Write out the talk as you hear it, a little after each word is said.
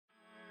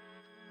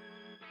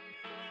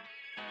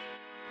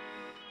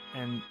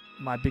And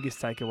my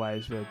biggest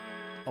takeaways were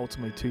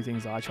ultimately two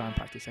things I try and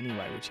practice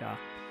anyway, which are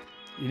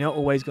you're not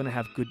always going to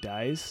have good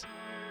days,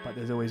 but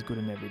there's always good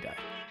in every day.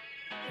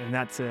 And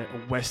that's a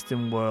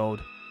Western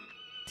world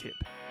tip.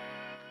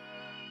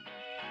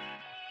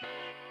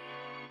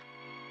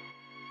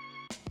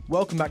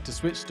 Welcome back to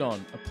Switched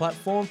On, a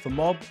platform for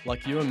mob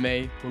like you and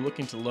me who are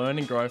looking to learn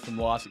and grow from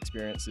life's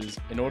experiences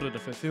in order to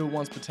fulfill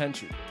one's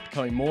potential,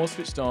 becoming more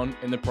switched on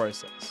in the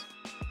process.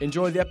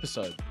 Enjoy the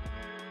episode.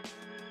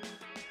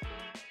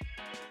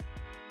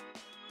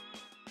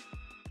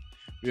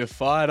 We are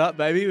fired up,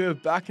 baby. We're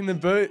back in the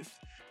booth.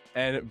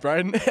 And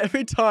Brayden,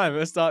 every time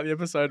I start the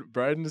episode,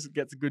 Brayden just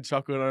gets a good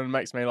chuckle on and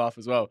makes me laugh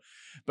as well.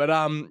 But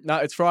no,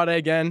 it's Friday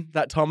again,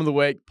 that time of the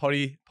week,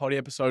 potty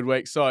episode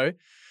week. So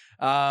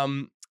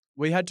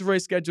we had to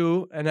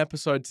reschedule an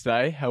episode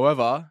today.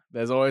 However,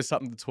 there's always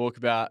something to talk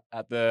about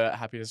at the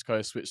Happiness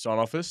Coast Switched On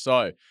office.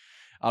 So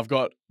I've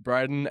got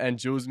Brayden and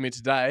Jules with me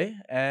today.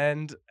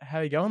 And how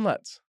are you going,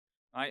 lads?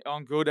 Mate,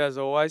 I'm good as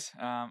always.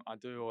 I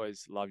do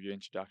always love your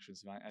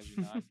introductions, mate, as you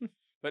know.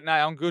 But no,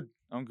 I'm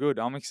good.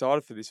 I'm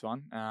excited for this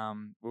one.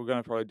 We're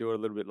going to probably do it a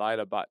little bit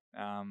later, but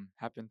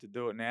happen to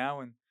do it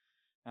now,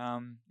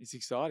 and it's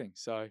exciting.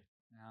 So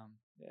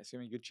yeah, it's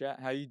gonna be a good chat.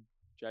 How you,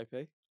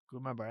 JP?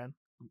 Good, my man.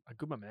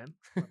 Good, my man.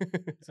 I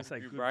was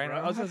going Good brain,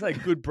 to say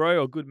good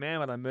bro or good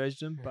man when I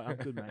merged them, but I'm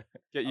good, man.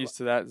 Get used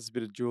to that. There's a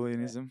bit of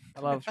Julianism.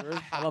 I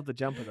love the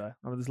jumper though.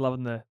 I'm just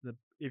loving the.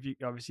 If you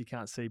obviously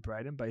can't see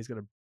Brayden, but he's got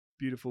a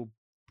beautiful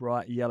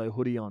bright yellow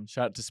hoodie on.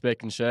 Shout out to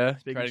Speak and Share,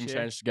 Speak and creating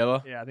Share. change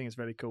together. Yeah, I think it's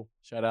really cool.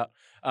 Shout out.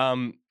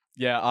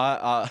 Yeah,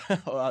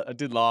 I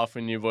did laugh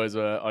when you boys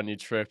were on your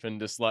trip, and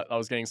just like I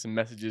was getting some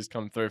messages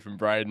come through from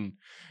Brayden,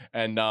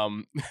 and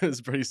it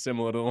was pretty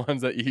similar to the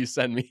ones that you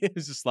sent me. It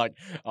was just like,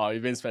 oh,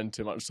 you've been spending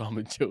too much time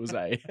with Jules,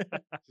 eh?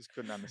 Just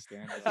couldn't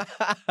understand.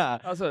 I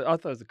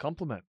thought it was a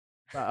compliment.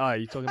 But,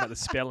 you're talking about the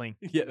spelling.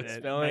 Yeah, the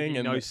spelling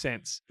and no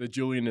sense. the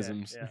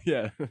Julianisms.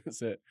 Yeah. Yeah,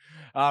 that's it.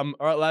 All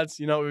right, lads,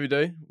 you know what we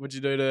do? What'd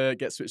you do to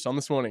get switched on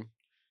this morning?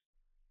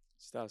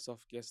 Start us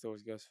off. Guest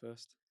always goes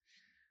first.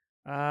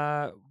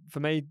 For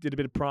me, did a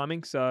bit of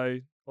priming, so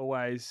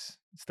always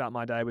start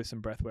my day with some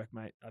breath work,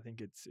 mate. I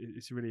think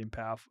it's really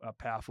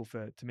powerful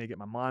to me to get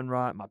my mind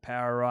right, my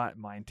power right,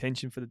 my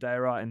intention for the day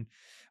right. And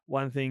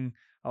one thing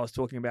I was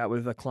talking about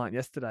with a client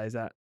yesterday is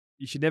that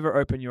you should never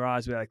open your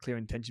eyes without a clear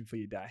intention for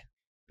your day,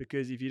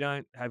 because if you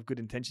don't have good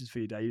intentions for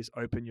your day, you just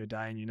open your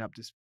day and you end up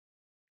just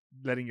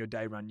letting your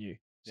day run you.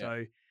 Yeah.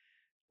 So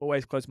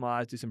always close my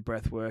eyes, do some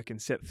breath work, and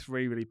set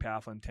 3 really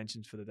powerful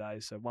intentions for the day.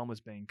 So one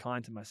was being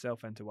kind to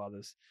myself and to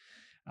others.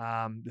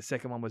 The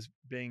second one was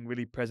being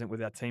really present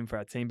with our team for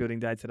our team building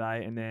day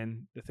today. And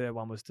then the third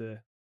one was to,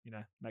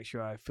 make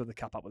sure I fill the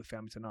cup up with the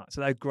family tonight.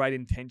 So they're great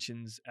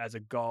intentions as a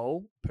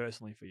goal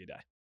personally for your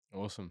day.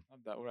 Awesome.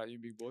 Love that. What about you,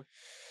 big boy?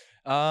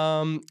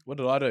 What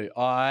did I do?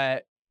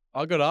 I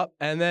got up,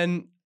 and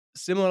then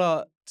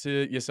similar to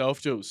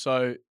yourself, Jules.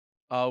 So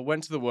I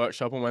went to the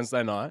workshop on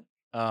Wednesday night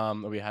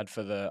that we had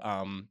for the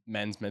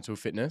men's mental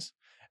fitness,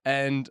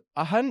 and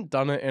I hadn't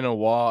done it in a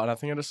while, and I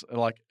think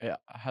I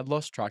had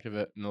lost track of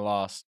it in the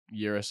last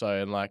year or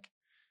so. And like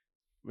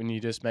when you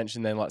just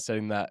mentioned then like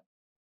setting that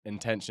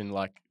intention,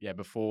 like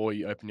before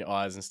you open your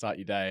eyes and start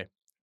your day,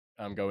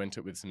 go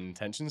into it with some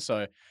intention.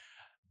 So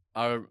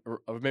I've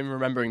been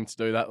remembering to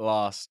do that the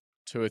last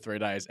 2 or 3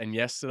 days, and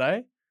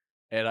yesterday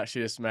it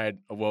actually just made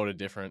a world of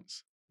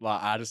difference.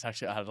 Like I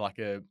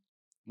had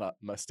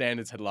my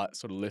standards had like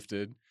sort of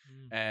lifted,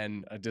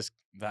 and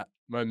that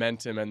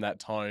momentum and that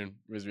tone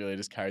was really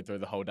just carried through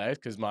the whole day,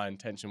 because my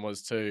intention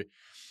was to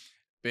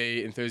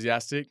be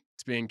enthusiastic,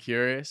 to being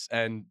curious,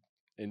 and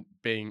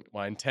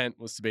my intent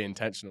was to be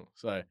intentional.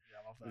 So I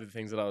love that. the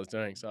things that I was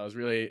doing. So I was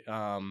really,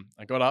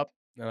 I got up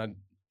and I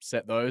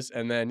set those,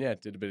 and then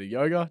did a bit of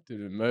yoga, did a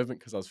bit of movement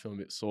because I was feeling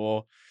a bit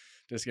sore,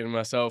 just getting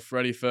myself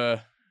ready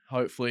for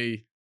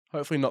hopefully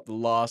not the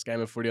last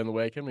game of footy on the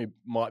weekend. We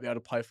might be able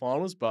to play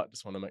finals, but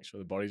just want to make sure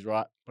the body's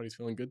right, body's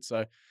feeling good.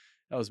 So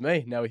that was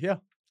me. Now we're here.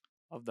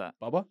 Love that.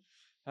 Bubba?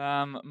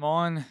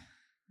 Mine,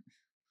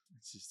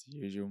 it's just the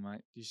usual,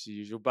 mate. Just the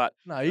usual. But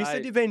No, you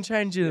said you've been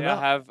changing it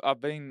up.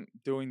 I've been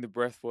doing the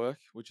breath work,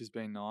 which has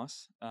been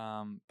nice.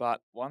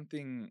 But one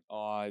thing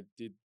I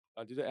did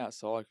it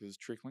outside because it was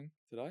trickling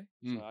today.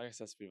 So I guess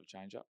that's a bit of a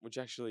change up, which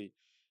actually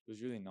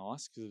was really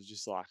nice because it was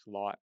just like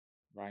light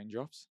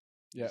raindrops.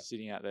 Yeah.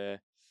 Sitting out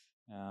there.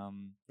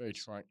 Very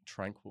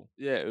tranquil.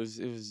 Yeah, it was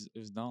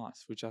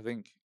nice, which I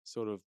think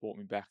sort of brought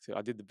me back to.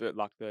 I did the bit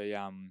like the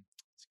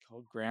it's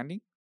called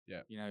grounding.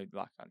 Yeah.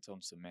 Like it's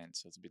on cement,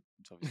 so it's obviously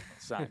not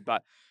the same.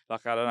 But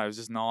like I don't know, it was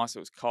just nice. It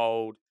was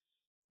cold,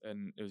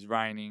 and it was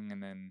raining,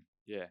 and then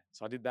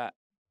so I did that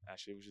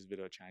actually, which was a bit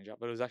of a change up,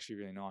 but it was actually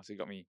really nice. It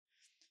got me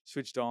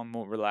switched on,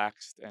 more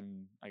relaxed,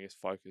 and I guess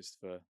focused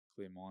for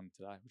clear mind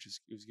today,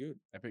 it was good.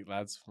 Epic,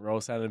 lads. We're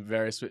all sounding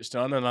very switched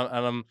on,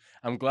 and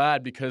I'm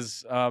glad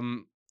because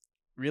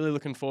really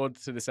looking forward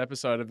to this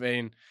episode.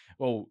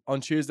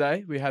 On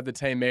Tuesday we had the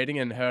team meeting,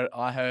 and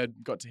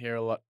got to hear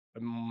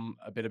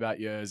a bit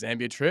about your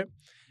Zambia trip,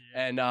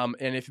 and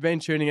if you've been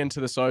tuning into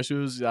the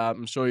socials,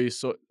 I'm sure you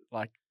saw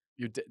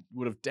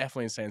would have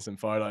definitely seen some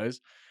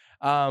photos.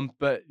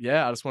 But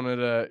yeah, I just wanted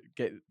to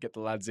get the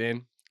lads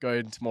in, go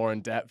into more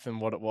in depth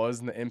and what it was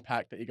and the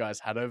impact that you guys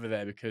had over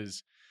there,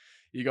 because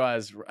you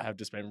guys have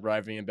just been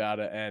raving about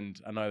it,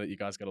 and I know that you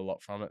guys got a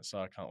lot from it, so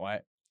I can't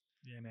wait.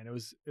 Yeah, man, it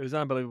was an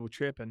unbelievable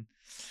trip, and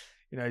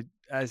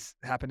as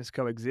happiness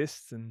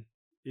coexists and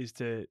is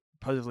to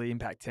positively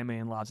impact 10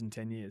 million lives in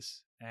 10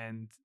 years.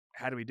 And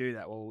how do we do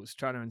that? Well, it's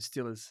trying to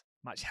instill as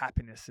much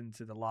happiness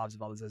into the lives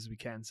of others as we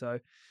can. So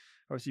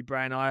obviously,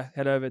 Bray and I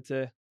head over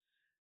to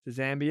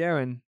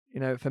Zambia,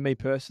 and for me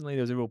personally,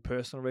 there was a real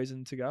personal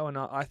reason to go. And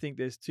I think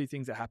there's two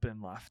things that happen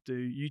in life: do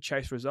you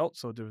chase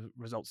results, or do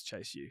results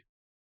chase you?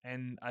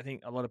 And I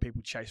think a lot of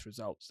people chase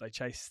results; they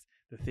chase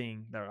the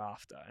thing they're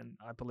after. And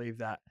I believe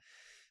that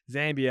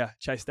Zambia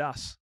chased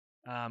us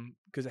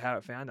because of how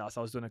it found us.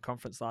 I was doing a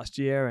conference last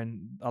year,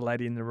 and a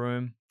lady in the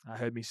room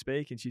heard me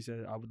speak, and she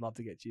said, "I would love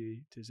to get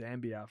you to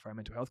Zambia for a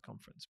mental health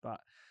conference." But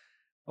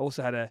I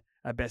also had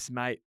a best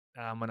mate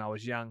when I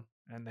was young,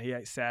 and he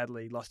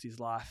sadly lost his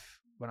life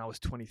when I was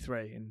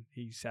 23, and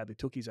he sadly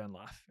took his own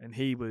life, and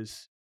he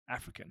was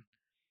African.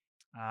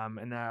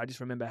 And I just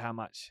remember how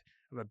much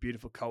of a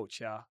beautiful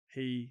culture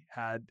he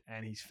had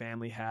and his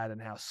family had,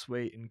 and how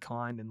sweet and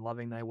kind and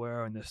loving they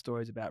were, and the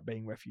stories about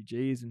being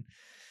refugees. And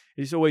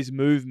it just always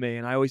moved me,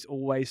 and I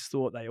always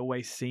thought they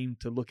always seemed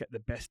to look at the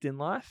best in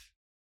life.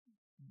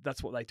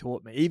 That's what they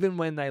taught me, even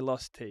when they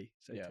lost T.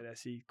 So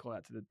Tedeschi, call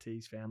out to the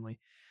T's family.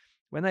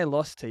 When they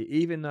lost T,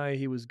 even though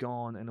he was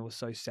gone and it was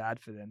so sad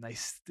for them,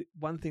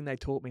 one thing they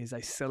taught me is they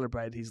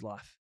celebrated his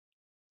life.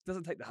 It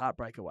doesn't take the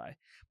heartbreak away,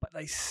 but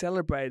they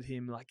celebrated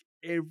him like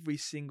every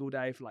single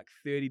day for like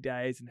 30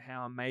 days, and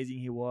how amazing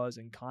he was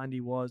and kind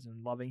he was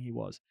and loving he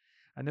was.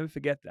 I never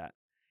forget that.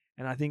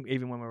 And I think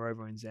even when we were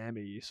over in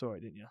Zambia, you saw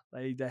it, didn't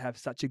you? They have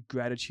such a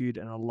gratitude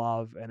and a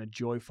love and a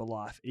joy for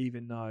life,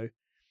 even though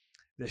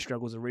their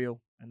struggles are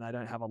real and they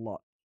don't have a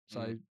lot.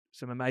 So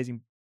some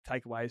amazing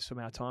takeaways from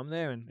our time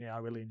there, and I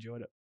really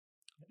enjoyed it.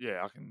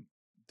 Yeah, I can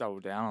double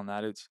down on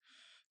that. It's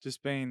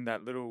just been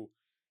that little,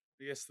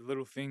 I guess, the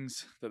little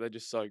things that they're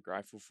just so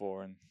grateful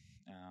for, and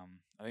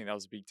I think that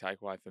was a big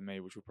takeaway for me,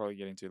 which we'll probably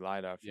get into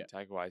later, a few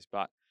takeaways.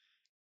 But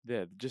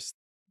yeah, just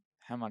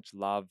how much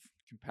love,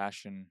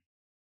 compassion,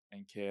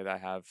 and care they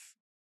have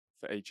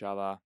for each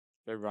other,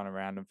 for everyone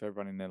around them, for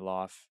everyone in their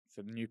life,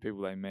 for the new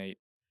people they meet.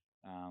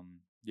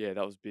 Yeah,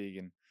 that was big,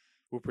 and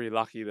we're pretty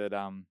lucky that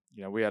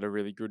we had a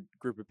really good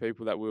group of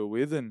people that we were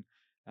with, and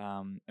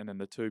then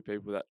the two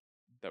people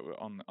that were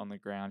on the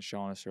ground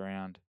showing us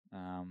around.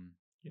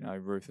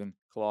 Ruth and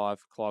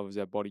Clive. Clive was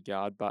our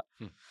bodyguard, but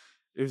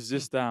it was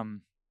just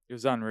it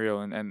was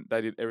unreal, and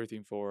they did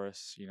everything for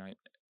us.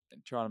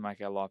 Trying to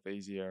make our life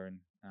easier, and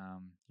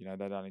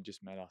they'd only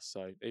just met us,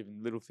 so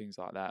even little things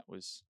like that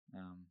was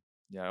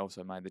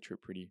also made the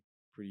trip pretty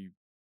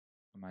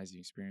amazing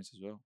experience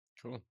as well.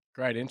 Cool.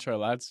 Great intro,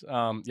 lads.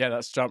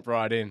 Let's jump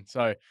right in.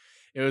 So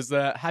it was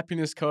the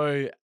Happiness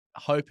Co.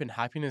 Hope and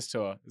Happiness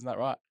Tour. Isn't that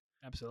right?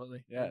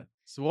 Absolutely. Yeah.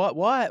 So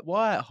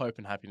why Hope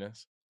and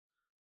Happiness?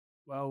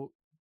 Well,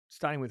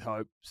 starting with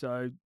hope.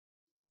 So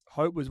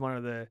hope was one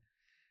of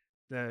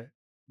the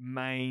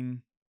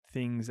main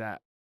things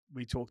that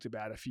we talked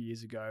about a few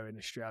years ago in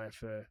Australia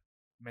for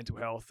mental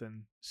health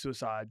and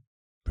suicide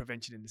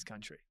prevention in this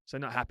country. So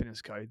not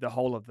Happiness Co., the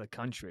whole of the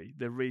country,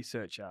 the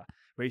researchers,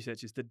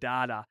 the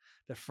data,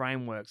 the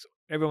frameworks.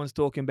 Everyone's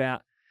talking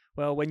about,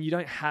 well, when you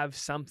don't have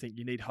something,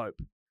 you need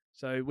hope.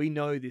 So we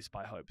know this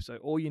by hope. So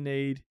all you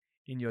need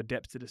in your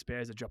depths of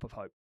despair is a drop of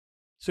hope.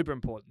 Super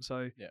important.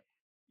 So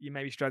you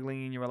may be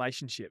struggling in your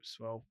relationships.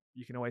 Well,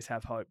 you can always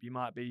have hope. You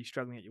might be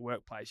struggling at your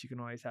workplace. You can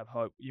always have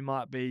hope. You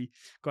might be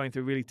going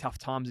through really tough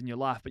times in your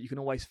life, but you can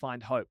always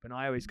find hope. And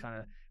I always kind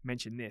of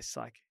mention this,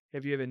 like,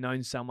 have you ever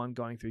known someone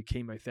going through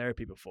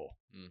chemotherapy before?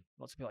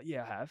 Lots of people are like,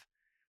 yeah, I have.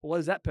 Well, what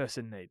does that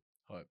person need?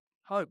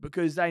 Hope,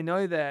 because they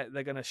know that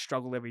they're going to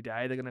struggle every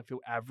day. They're going to feel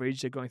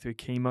average. They're going through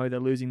chemo. They're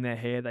losing their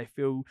hair. They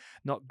feel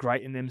not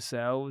great in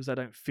themselves. They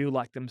don't feel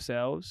like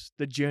themselves.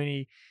 The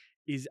journey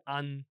is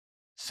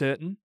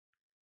uncertain,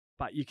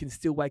 but you can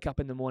still wake up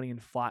in the morning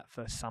and fight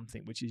for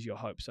something, which is your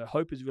hope. So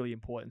hope is really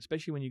important,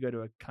 especially when you go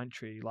to a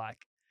country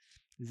like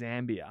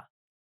Zambia.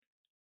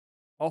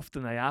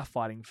 Often they are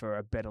fighting for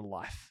a better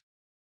life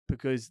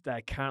because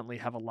they currently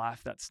have a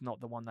life that's not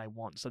the one they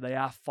want. So they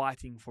are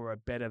fighting for a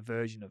better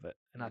version of it.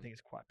 And I think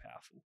it's quite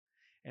powerful.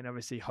 And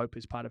obviously hope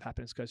is part of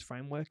Happiness Co's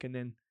framework. And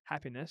then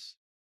happiness,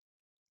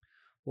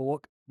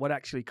 well, what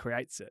actually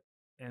creates it?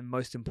 And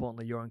most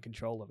importantly, you're in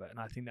control of it. And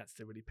I think that's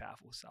the really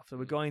powerful stuff. So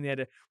we're going there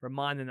to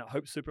remind them that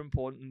hope's super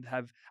important, and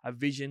have a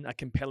vision, a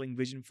compelling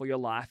vision for your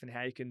life and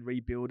how you can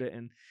rebuild it,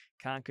 and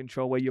can't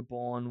control where you're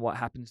born, what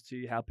happens to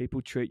you, how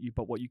people treat you.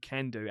 But what you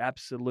can do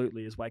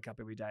absolutely is wake up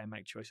every day and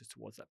make choices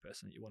towards that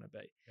person that you want to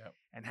be. Yep.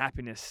 And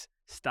happiness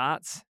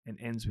starts and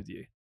ends with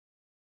you.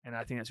 And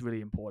I think that's really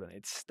important.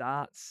 It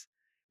starts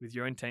with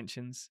your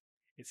intentions.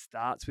 It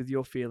starts with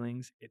your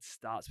feelings. It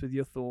starts with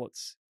your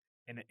thoughts,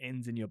 and it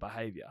ends in your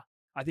behavior.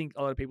 I think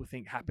a lot of people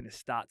think happiness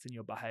starts in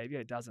your behavior.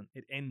 It doesn't.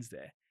 It ends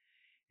there.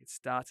 It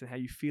starts in how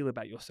you feel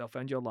about yourself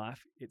and your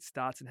life. It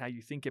starts in how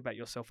you think about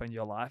yourself and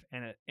your life.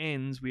 And it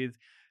ends with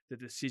the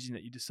decision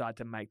that you decide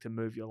to make to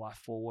move your life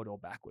forward or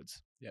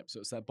backwards. Yep. So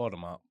it's that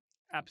bottom up.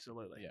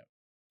 Absolutely.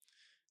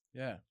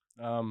 Yeah.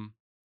 Yeah.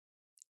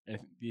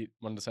 You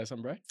wanted to say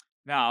something, Bray?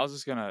 No, I was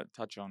just going to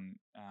touch on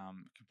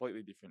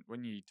completely different.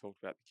 When you talked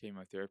about the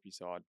chemotherapy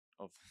side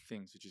of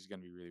things, which is going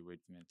to be really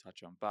weird for me to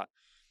touch on, but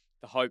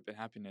the hope and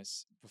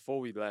happiness. Before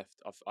we left,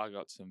 I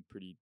got some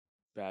pretty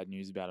bad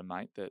news about a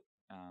mate that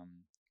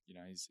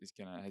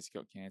has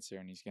got cancer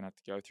and he's gonna have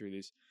to go through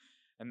this.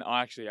 And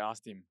I actually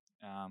asked him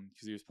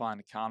because he was playing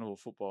the carnival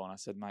football, and I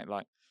said, mate,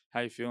 like,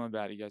 how you feeling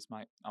about it? He goes,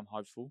 mate, I'm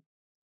hopeful,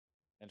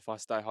 and if I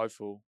stay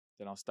hopeful,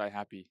 then I'll stay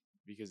happy,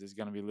 because there's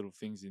going to be little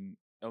things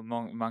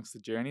amongst the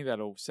journey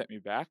that'll set me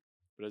back,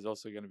 but there's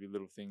also going to be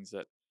little things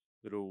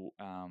little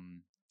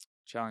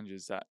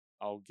challenges that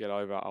I'll get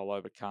over, I'll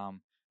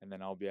overcome, and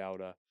then I'll be able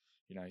to,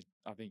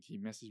 I think he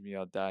messaged me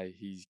the other day,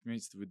 he's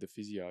mixed with the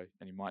physio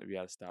and he might be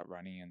able to start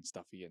running and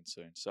stuff again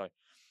soon. So,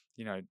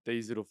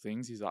 these little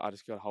things, he's like, I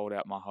just got to hold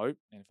out my hope.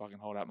 And if I can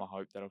hold out my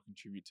hope, that'll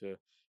contribute to,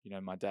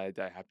 my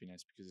day-to-day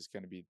happiness, because it's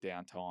going to be a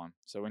downtime.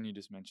 So when you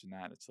just mentioned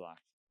that, it's like,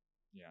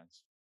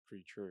 it's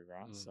pretty true,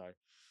 right? So,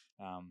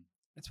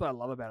 that's what I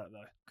love about it,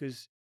 though,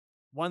 because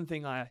one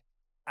thing I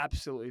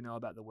absolutely know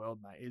about the world,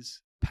 mate,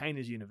 is pain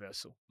is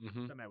universal,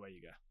 no matter where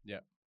you go. Yeah.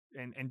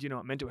 And do you know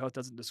what? Mental health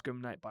doesn't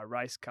discriminate by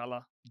race,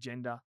 color,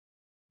 gender,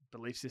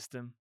 belief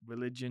system,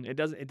 religion. It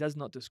does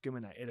not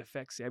discriminate. It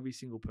affects every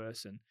single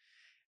person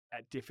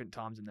at different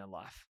times in their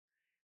life.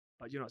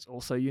 But it's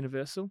also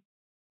universal?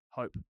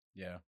 Hope.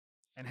 Yeah.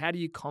 And how do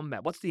you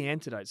combat? What's the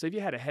antidote? So if you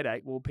had a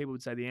headache, well, people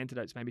would say the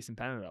antidote's maybe some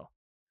Panadol.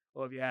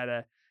 Or if you had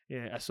a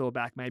sore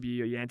back, maybe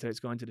your antidote's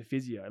going to the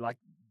physio. Like,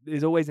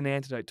 there's always an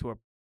antidote to a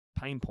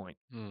pain point.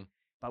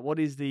 But what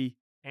is the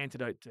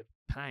antidote to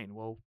pain?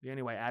 Well, the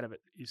only way out of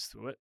it is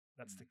through it.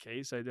 That's the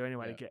key. So the only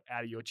way to get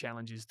out of your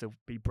challenge is to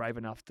be brave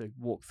enough to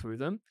walk through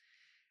them.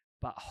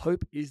 But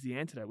hope is the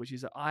antidote, which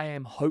is that I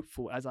am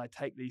hopeful as I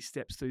take these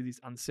steps through this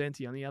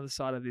uncertainty. On the other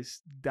side of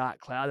this dark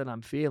cloud that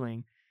I'm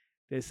feeling,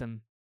 there's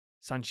some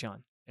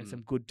sunshine and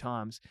some good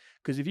times.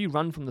 Because if you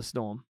run from the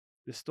storm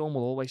will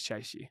always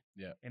chase you.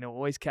 Yeah. And it'll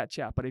always catch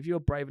up. But if you're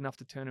brave enough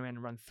to turn around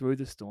and run through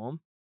the storm,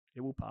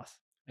 it will pass.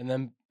 And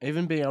then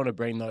even being able to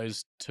bring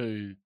those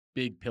two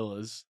big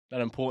pillars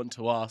that are important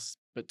to us,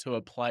 but to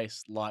a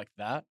place like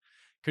that,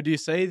 could you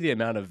see the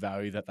amount of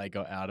value that they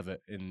got out of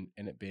it in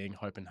it being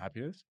hope and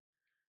happiness?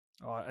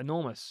 Oh,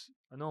 enormous.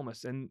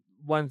 And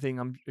one thing,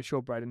 I'm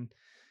sure Brayden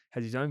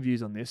has his own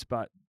views on this,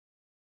 but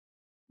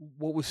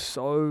what was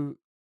so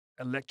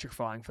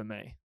electrifying for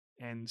me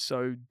and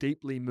so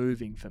deeply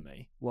moving for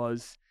me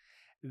was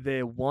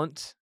their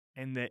want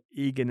and their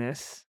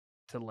eagerness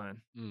to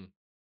learn.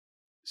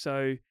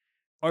 So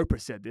Oprah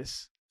said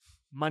this,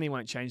 money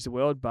won't change the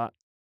world, but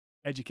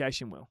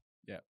education will.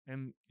 Yeah.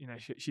 And,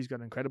 she's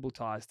got incredible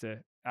ties to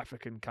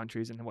African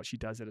countries and what she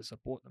does there to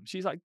support them.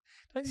 She's like,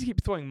 don't just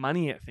keep throwing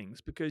money at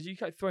things, because you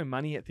keep throwing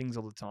money at things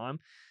all the time.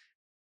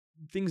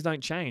 Things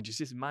don't change. It's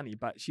just money.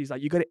 But she's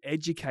like, you got to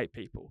educate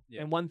people.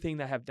 Yeah. And one thing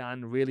they have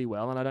done really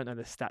well, and I don't know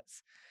the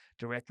stats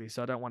directly,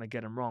 so I don't want to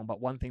get them wrong,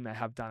 but one thing they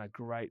have done a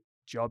great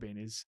job in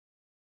is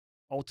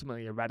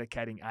ultimately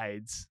eradicating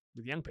AIDS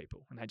with young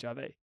people and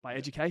HIV by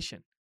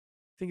education.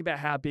 Think about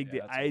how big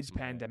the AIDS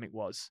pandemic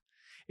was.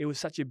 It was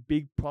such a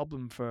big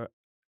problem for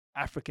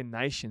African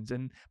nations,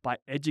 and by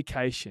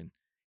education,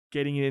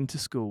 getting it into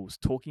schools,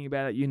 talking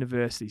about it at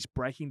universities,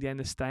 breaking down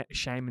the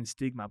shame and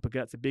stigma, because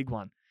that's a big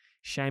one,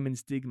 shame and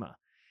stigma,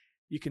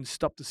 you can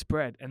stop the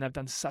spread. And they've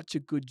done such a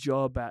good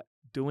job at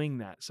doing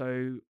that.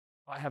 So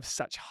I have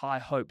such high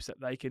hopes that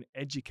they can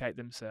educate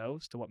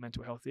themselves to what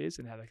mental health is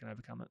and how they can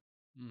overcome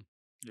it.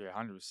 Yeah,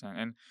 100%.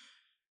 And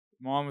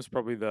mine was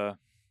probably the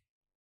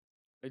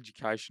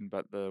education,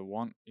 but the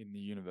want in the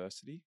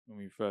university when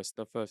the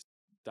first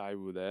day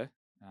we were there.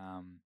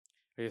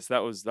 I guess that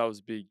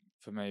was big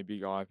for me,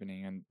 big eye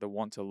opening, and the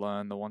want to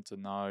learn, the want to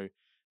know,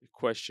 the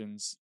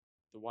questions,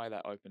 the way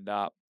that opened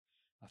up.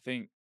 I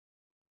think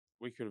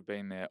we could have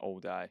been there all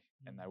day,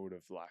 and they would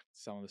have liked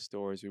some of the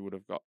stories we would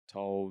have got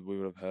told, we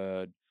would have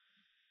heard.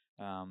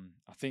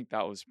 I think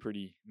that was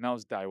and that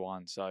was day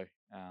one. So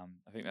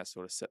I think that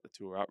sort of set the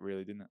tour up,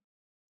 really, didn't it?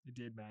 It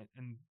did, mate.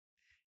 And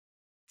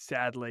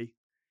sadly,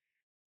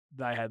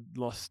 they had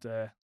lost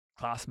a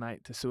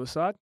classmate to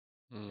suicide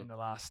in the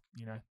last,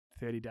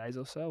 30 days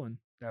or so, and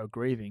they were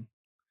grieving,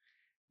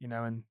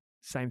 and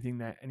same thing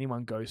that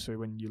anyone goes through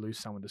when you lose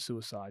someone to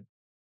suicide.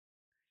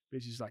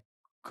 It's just like,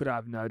 could I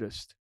have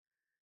noticed?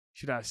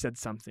 Should I have said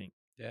something?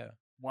 Yeah.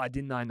 Why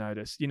didn't I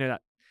notice?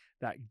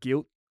 That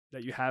guilt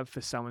that you have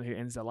for someone who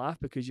ends their life,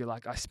 because you're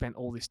like, I spent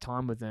all this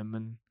time with them,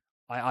 and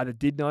I either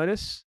did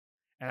notice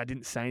and I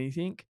didn't say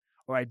anything,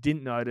 or I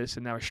didn't notice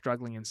and they were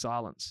struggling in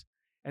silence.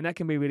 And that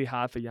can be really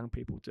hard for young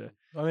people to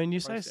I mean, you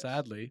process. say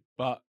sadly,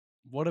 but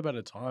what about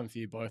a time for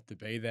you both to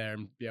be there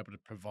and be able to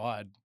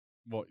provide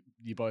what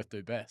you both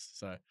do best?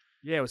 So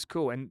yeah, it was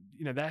cool. And,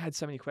 they had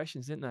so many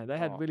questions, didn't they? They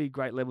had really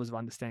great levels of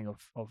understanding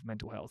of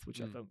mental health, which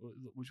I thought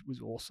which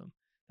was awesome.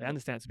 They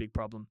understand it's a big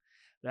problem.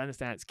 They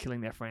understand it's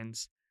killing their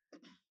friends.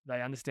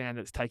 They understand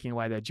that it's taking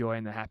away their joy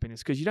and their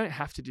happiness, because you don't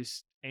have to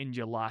just end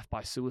your life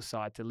by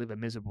suicide to live a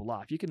miserable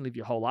life. You can live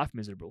your whole life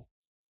miserable.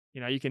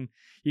 You can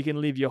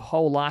live your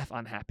whole life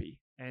unhappy.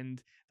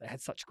 And they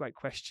had such great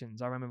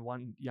questions. I remember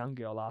one young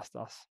girl asked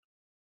us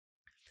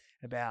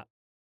about,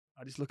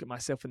 I just look at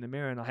myself in the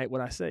mirror and I hate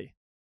what I see.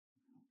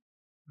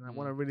 And I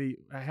want to really,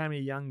 how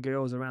many young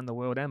girls around the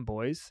world and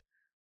boys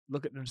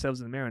look at themselves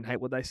in the mirror and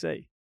hate what they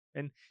see?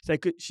 And so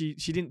she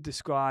didn't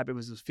describe it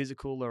was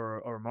physical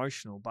or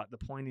emotional, but the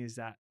point is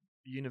that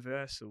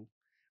universal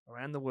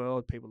around the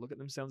world, people look at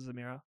themselves in the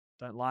mirror,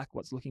 don't like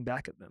what's looking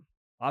back at them.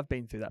 I've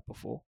been through that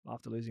before.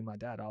 After losing my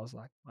dad, I was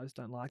like, I just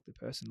don't like the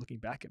person looking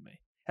back at me.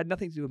 Had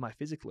nothing to do with my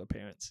physical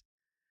appearance,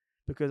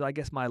 because I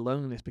guess my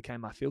loneliness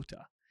became my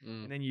filter.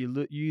 And then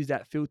you use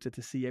that filter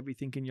to see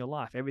everything in your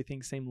life.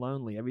 Everything seemed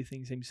lonely.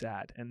 Everything seemed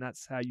sad. And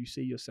that's how you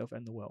see yourself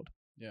and the world.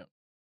 Yeah.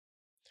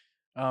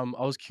 I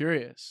was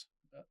curious,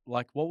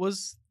 like, what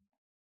was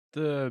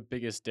the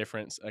biggest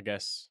difference, I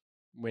guess,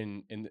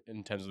 when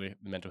in terms of the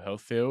mental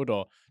health field,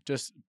 or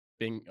just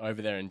being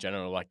over there in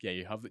general? Like,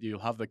 yeah, you'll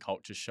have the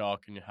culture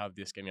shock, and you have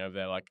this getting over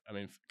there. Like, I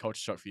mean, culture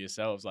shock for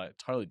yourselves, like,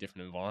 totally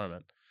different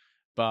environment.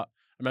 But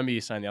I remember you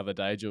saying the other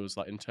day, Jules,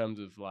 like, in terms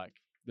of like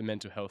the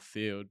mental health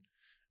field,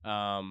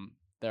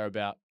 they're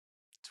about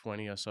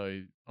 20 or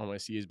so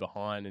almost years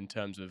behind in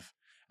terms of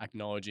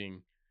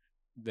acknowledging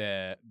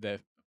their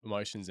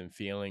emotions and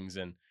feelings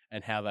and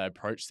how they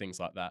approach things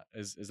like that.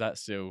 Is that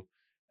still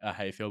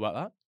how you feel about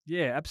that?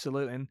 Yeah,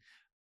 absolutely. And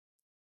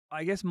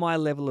I guess my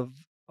level of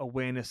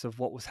awareness of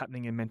what was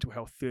happening in mental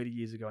health 30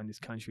 years ago in this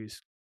country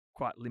is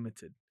quite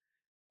limited.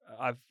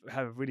 I've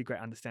had a really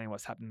great understanding of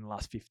what's happened in the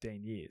last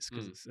 15 years,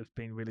 because it's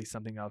been really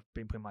something I've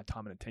been putting my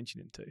time and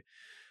attention into.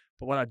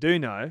 But what I do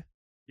know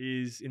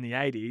is in the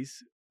 80s,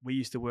 we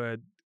used the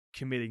word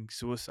committing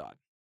suicide.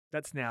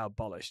 That's now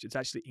abolished. It's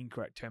actually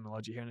incorrect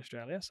terminology here in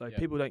Australia. So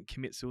people don't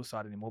commit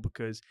suicide anymore,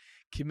 because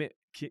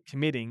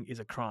committing is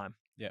a crime.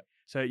 Yeah.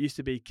 So it used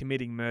to be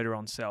committing murder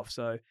on self.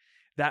 So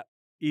that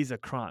is a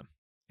crime.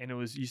 And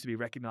it used to be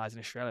recognised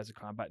in Australia as a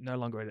crime, but no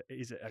longer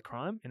is it a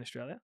crime in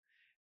Australia.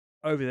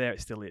 Over there, it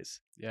still is.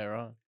 Yeah,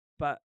 right.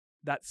 But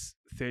that's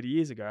 30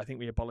 years ago. I think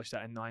we abolished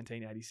that in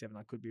 1987.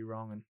 I could be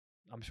wrong, and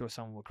I'm sure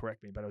someone will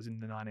correct me, but it was in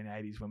the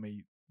 1980s when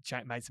we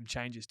made some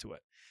changes to it.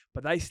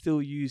 But they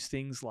still use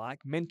things like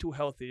mental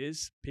health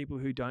is people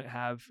who don't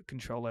have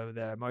control over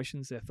their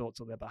emotions, their thoughts,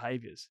 or their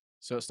behaviors.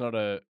 So it's not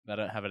they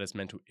don't have it as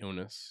mental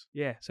illness.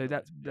 Yeah, so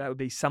that would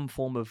be some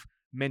form of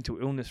mental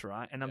illness,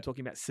 right? And I'm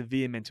talking about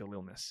severe mental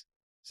illness.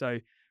 So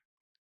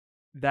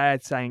they're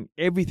saying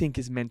everything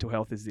is mental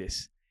health is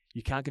this.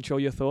 You can't control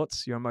your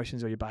thoughts, your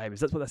emotions, or your behaviors.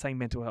 That's what they're saying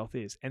mental health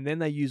is. And then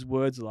they use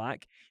words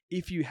like,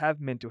 if you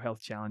have mental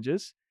health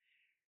challenges,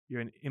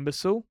 you're an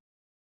imbecile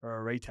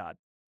or a retard.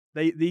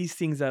 These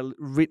things are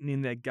written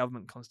in their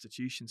government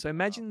constitution. So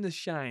imagine the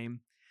shame.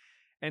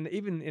 And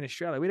even in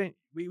Australia,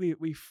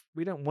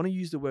 we don't want to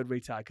use the word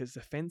retard because it's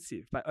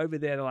offensive. But over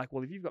there, they're like,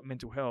 well, if you've got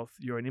mental health,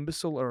 you're an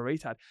imbecile or a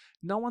retard.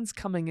 No one's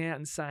coming out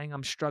and saying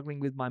I'm struggling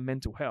with my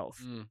mental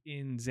health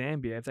in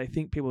Zambia if they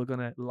think people are going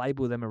to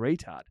label them a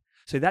retard.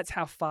 So that's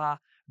how far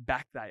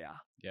back they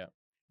are. Yeah.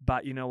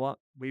 But you know what?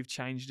 We've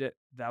changed it.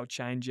 They'll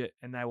change it.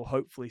 And they will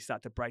hopefully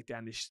start to break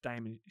down this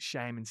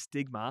shame and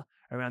stigma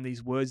around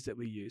these words that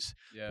we use.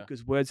 Yeah.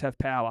 Because words have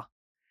power.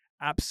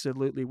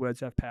 Absolutely,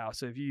 words have power.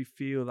 So if you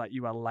feel that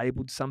you are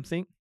labeled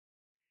something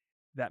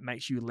that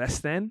makes you less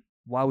than,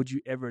 why would you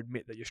ever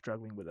admit that you're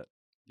struggling with it?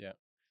 Yeah.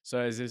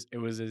 So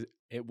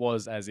it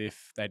was as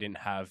if they didn't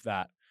have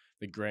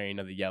the green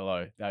or the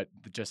yellow, that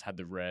they just had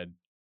the red,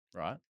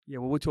 right? Yeah,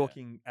 well, we're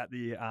talking at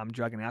the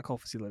drug and alcohol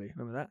facility.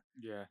 Remember that?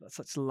 Yeah. That's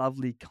such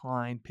lovely,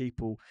 kind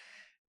people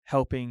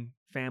helping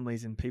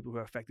families and people who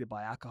are affected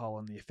by alcohol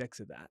and the effects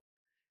of that.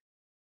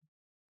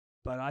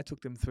 But I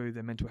took them through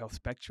the mental health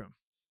spectrum.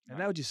 And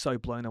they were just so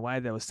blown away.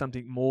 There was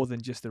something more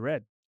than just the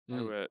red.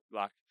 They were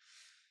like,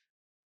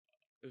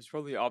 it was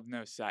probably, I've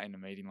never sat in a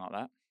meeting like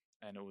that.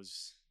 And it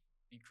was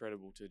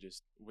incredible to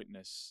just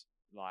witness,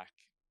 like,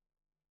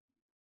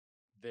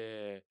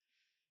 their,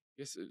 I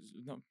guess it's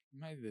not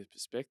maybe their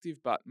perspective,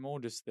 but more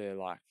just their,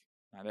 like,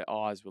 their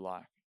eyes were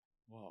like,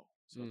 whoa.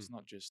 So it's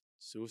not just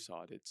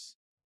suicide.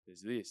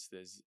 There's this,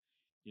 there's,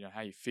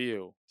 how you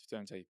feel,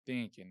 determines how you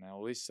think, and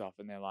all this stuff.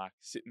 And they're like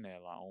sitting there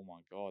like, oh my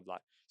God,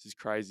 like, this is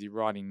crazy,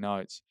 writing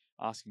notes,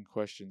 asking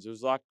questions. It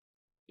was like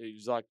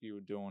you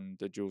were doing,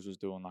 that Jules was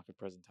doing, like a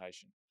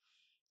presentation.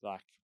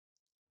 Like,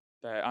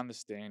 their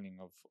understanding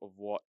of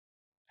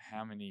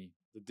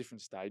the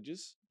different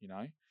stages,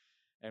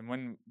 And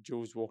when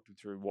Jules walked them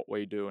through what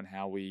we do and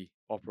how we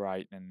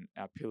operate and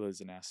our pillars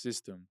and our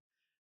system,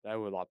 they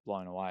were like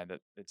blown away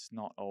that it's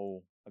not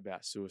all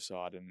about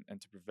suicide,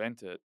 and to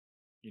prevent it,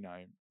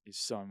 is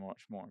so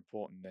much more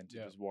important than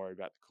to just worry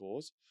about the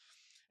cause.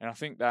 And I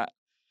think that,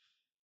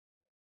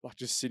 like,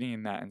 just sitting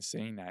in that and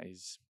seeing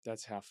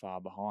that's how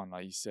far behind,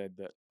 like you said,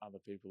 that other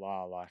people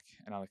are, like,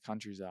 and other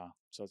countries are.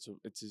 So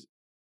it's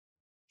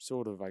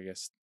sort of, I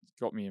guess,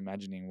 got me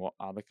imagining what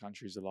other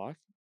countries are like,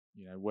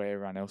 where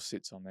everyone else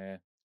sits on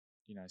their,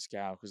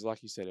 scale, because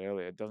like you said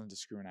earlier, it doesn't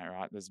discriminate,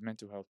 right? There's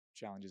mental health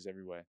challenges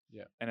everywhere.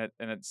 Yeah. And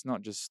it's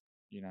not just,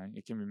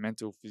 it can be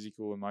mental,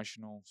 physical,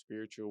 emotional,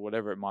 spiritual,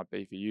 whatever it might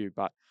be for you,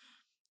 but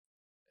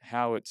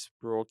how it's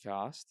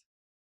broadcast,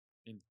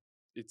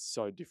 it's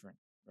so different,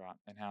 right?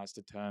 And how it's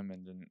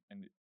determined,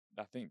 and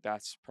I think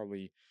that's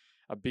probably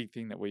a big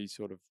thing that we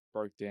sort of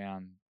broke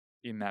down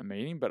in that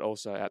meeting, but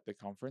also at the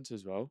conference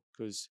as well,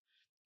 because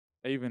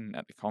even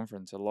at the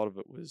conference, a lot of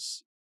it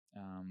was,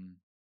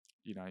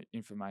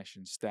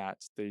 information,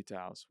 stats,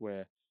 details,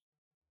 where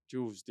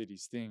Jules did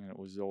his thing, and it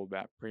was all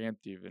about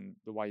preemptive and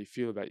the way you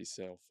feel about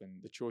yourself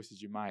and the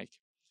choices you make,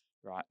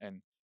 right?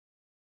 And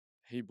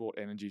he brought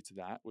energy to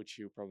that, which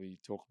he'll probably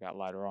talk about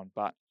later on.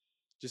 But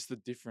just the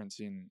difference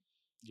in,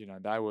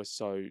 they were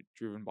so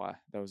driven by,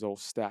 there was all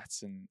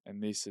stats and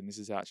this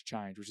is how it's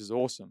changed, which is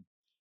awesome.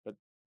 But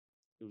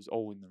it was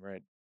all in the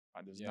red.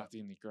 Right? There was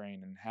nothing in the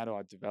green. And how do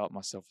I develop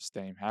my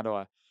self-esteem? How do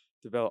I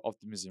develop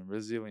optimism,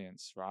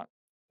 resilience, right?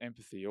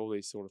 Empathy, all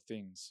these sort of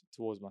things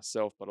towards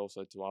myself, but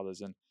also to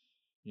others. And,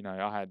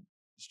 I had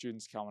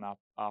students coming up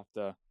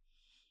after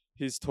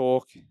his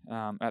talk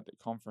at the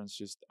conference,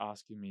 just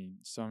asking me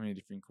so many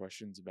different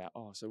questions about,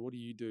 so what do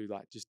you do,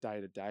 like just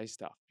day-to-day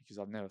stuff? Because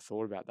I've never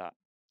thought about that.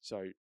 So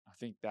I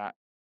think that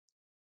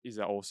is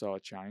also a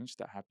change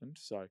that happened.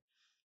 So,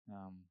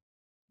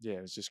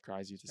 it was just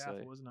crazy to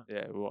Powerful, see. wasn't it?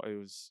 Yeah, well, it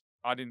was.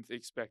 I didn't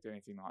expect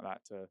anything like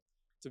that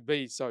to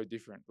be so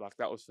different. Like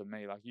that was for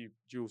me. Like you,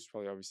 Jules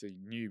probably obviously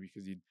knew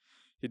because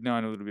he'd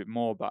known a little bit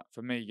more. But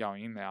for me,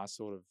 going in there, I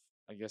was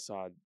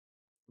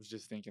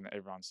just thinking that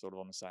everyone's sort of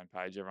on the same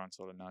page. Everyone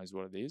sort of knows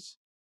what it is.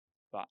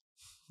 But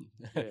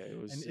yeah, it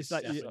was. And it's just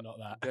like definitely not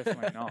that.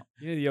 Definitely not.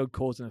 the old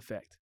cause and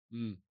effect.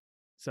 Mm.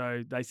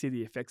 So they see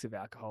the effects of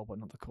alcohol, but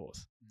not the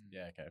cause.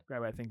 Yeah, okay.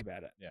 Great way to think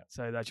about it. Yeah.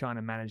 So they're trying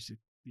to manage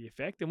the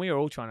effect, and we are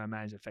all trying to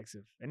manage the effects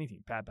of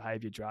anything: bad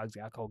behavior, drugs,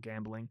 alcohol,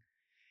 gambling.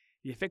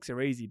 The effects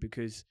are easy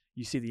because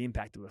you see the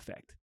impact of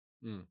effect.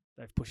 Mm.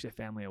 They've pushed their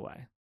family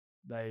away.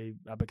 They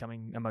are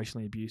becoming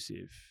emotionally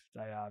abusive.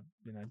 They are,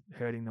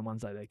 hurting the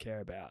ones that they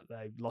care about.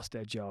 They've lost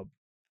their job.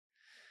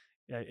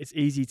 It's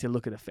easy to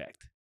look at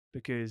effect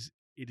because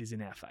it is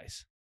in our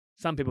face.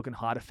 Some people can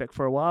hide effect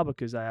for a while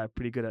because they are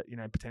pretty good at,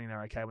 pretending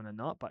they're okay when they're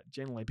not. But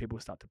generally, people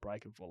start to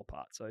break and fall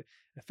apart. So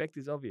effect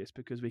is obvious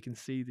because we can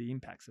see the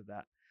impacts of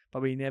that,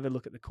 but we never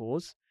look at the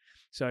cause.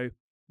 So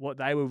what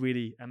they were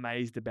really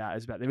amazed about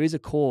is there is a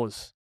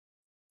cause.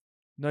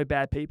 No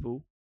bad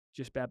people,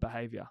 just bad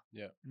behavior.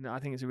 Yeah. And I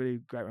think it's a really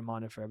great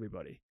reminder for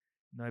everybody.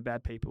 No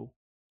bad people,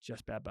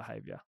 just bad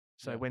behavior.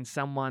 So when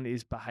someone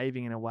is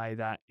behaving in a way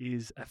that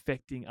is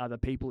affecting other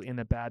people in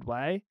a bad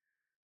way,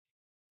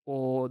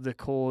 or the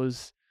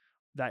cause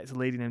that's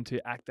leading them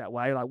to act that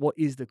way, like what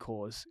is the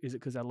cause? Is it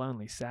because they're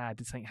lonely, sad?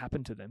 Did something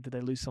happen to them? Did they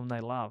lose someone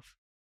they love?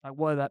 Like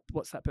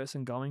what's that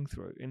person going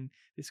through? And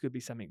this could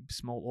be something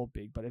small or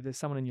big, but if there's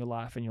someone in your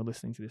life and you're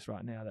listening to this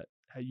right now that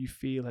how you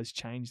feel has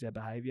changed their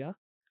behavior,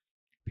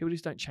 people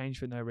just don't change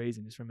for no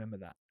reason. Just remember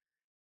that.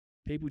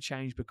 People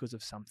change because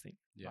of something.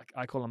 Yeah. Like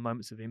I call them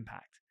moments of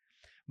impact.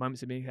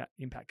 Moments of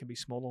impact can be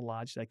small or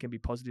large. They can be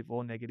positive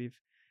or negative.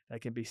 They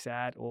can be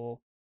sad or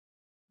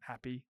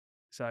happy.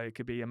 So it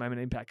could be a moment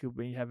of impact could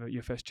be when you have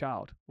your first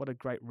child. What a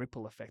great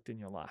ripple effect in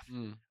your life.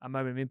 Mm. A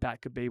moment of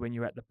impact could be when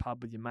you're at the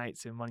pub with your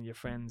mates and one of your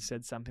friends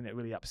said something that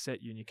really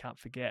upset you and you can't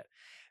forget.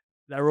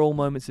 They're all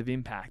moments of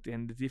impact,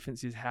 and the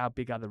difference is how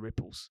big are the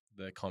ripples.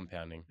 The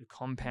compounding. The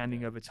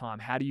compounding over time.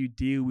 How do you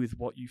deal with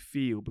what you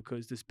feel?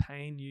 Because does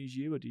pain use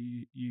you or do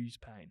you use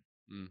pain?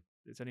 Mm.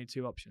 There's only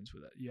two options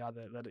with it. You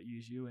either let it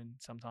use you, and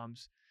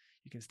sometimes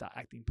you can start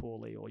acting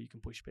poorly, or you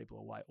can push people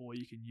away, or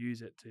you can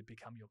use it to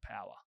become your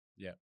power.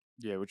 Yeah.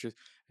 Yeah, which is,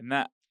 and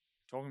that,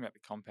 talking about the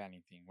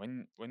compounding thing,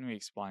 when we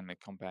explain the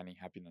compounding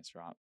happiness,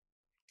 right?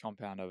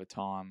 Compound over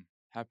time,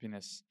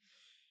 happiness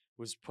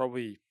was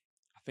probably,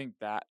 I think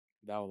that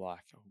they were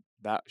like,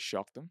 that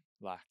shocked them.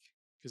 Like,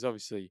 because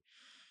obviously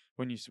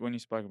when you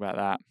spoke about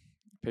that,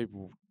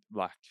 people,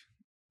 like,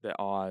 their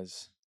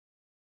eyes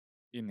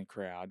in the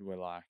crowd were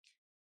like,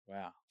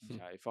 wow,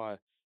 okay, if I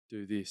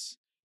do this,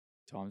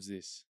 times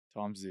this,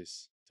 times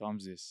this,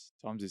 times this,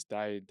 times this,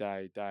 day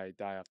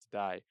after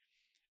day,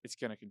 it's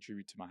going to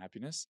contribute to my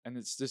happiness. And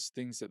it's just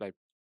things that they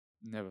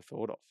never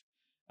thought of.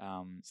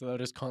 So they're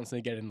just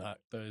constantly getting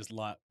those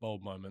light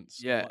bulb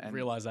moments, Yeah, like and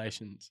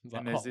realizations. It's like,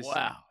 and there's this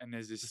wow. and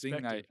there's this thing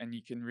Perspective. and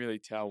you can really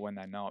tell when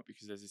they know it,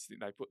 because there's this thing,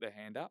 they put their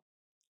hand up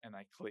and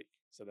they click.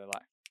 So they're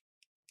like,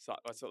 so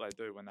that's what they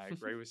do when they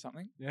agree with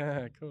something.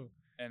 Yeah, cool.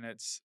 And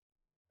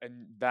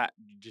that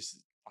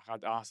just,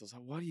 I'd ask, I was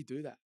like, why do you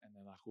do that? And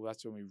they're like, well,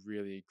 that's when we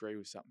really agree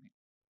with something.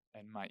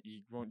 And mate,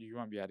 you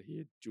won't be able to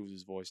hear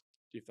Jules' voice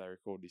if they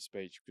recorded his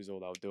speech, because all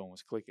they were doing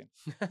was clicking.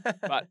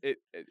 But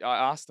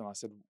I asked them, I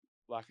said,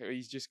 like, are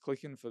you just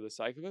clicking for the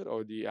sake of it,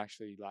 or do you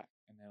actually like?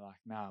 And they're like,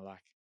 nah,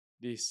 like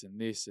this and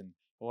this and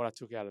what I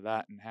took out of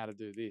that and how to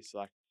do this.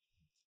 Like,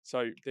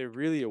 so they're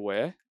really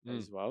aware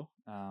as well.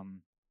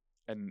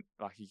 And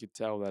like you could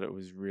tell that it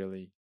was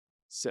really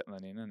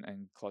settling in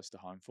and close to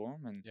home for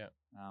them. And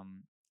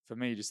for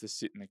me, just to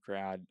sit in the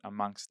crowd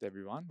amongst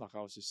everyone, like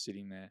I was just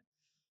sitting there,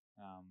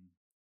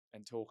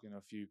 and talking to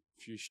a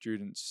few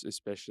students,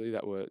 especially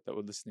that were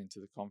listening to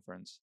the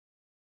conference.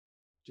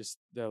 Just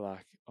they're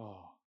like,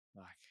 oh,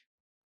 like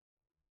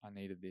I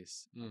needed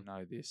this. I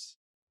know this.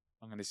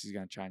 This is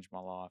going to change my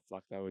life.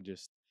 Like they were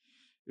just,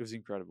 it was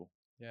incredible.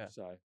 Yeah.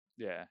 So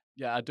yeah.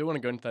 Yeah, I do want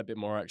to go into that a bit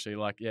more actually.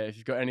 Like, yeah, if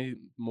you've got any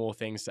more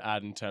things to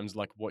add in terms of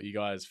like what you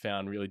guys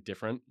found really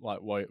different, like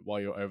while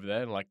you're over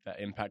there and like that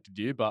impacted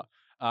you. But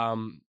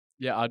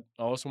yeah, I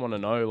also want to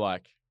know,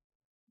 like,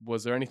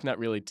 was there anything that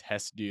really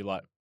tested you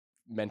like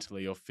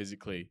mentally or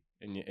physically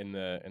in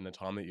the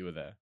time that you were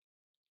there?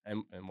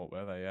 And what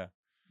were they? Yeah.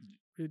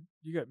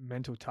 You got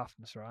mental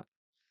toughness, right?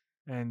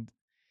 And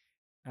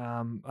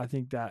I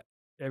think that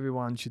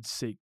everyone should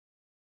seek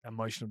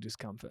emotional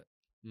discomfort.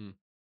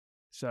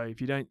 So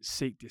if you don't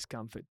seek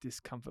discomfort,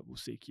 discomfort will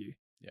seek you.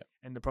 Yeah.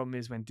 And the problem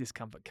is when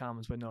discomfort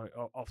comes, we're not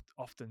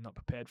often not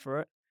prepared for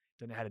it.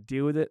 Don't know how to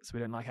deal with it, so we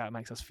don't like how it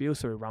makes us feel,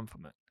 so we run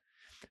from it.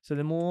 So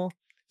the more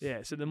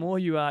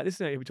you are, this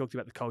is we talked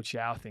about the cold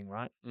shower thing,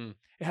 right?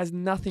 It has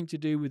nothing to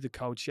do with the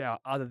cold shower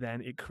other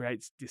than it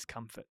creates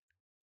discomfort.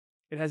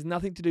 It has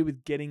nothing to do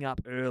with getting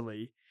up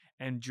early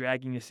and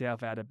dragging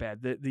yourself out of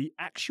bed. The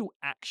actual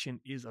action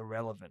is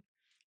irrelevant.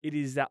 It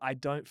is that I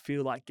don't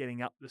feel like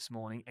getting up this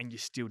morning and you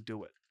still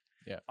do it.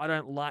 Yeah. I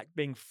don't like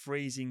being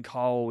freezing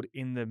cold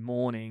in the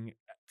morning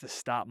to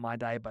start my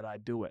day, but I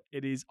do it.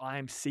 It is I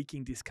am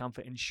seeking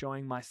discomfort and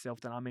showing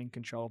myself that I'm in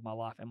control of my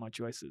life and my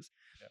choices.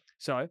 Yeah.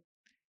 So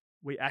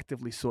we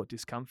actively sought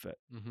discomfort.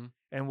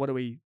 And what do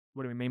we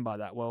mean by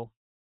that? Well,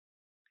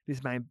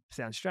 this may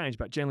sound strange,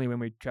 but generally when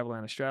we travel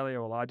around Australia,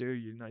 all I do,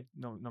 you know,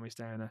 normally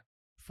stay in a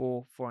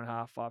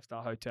 4.5,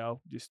 5-star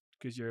hotel just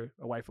because you're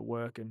away for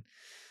work and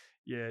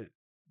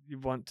you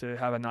want to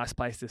have a nice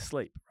place to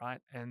sleep, right?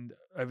 And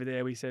over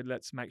there we said,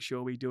 let's make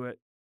sure we do it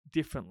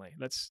differently.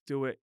 Let's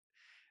do it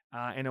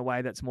in a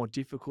way that's more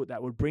difficult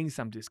that would bring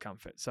some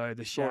discomfort. So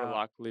the shower, Sort of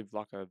like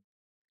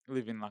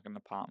live in like an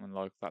apartment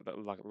like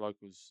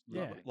locals.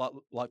 Yeah.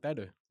 Like they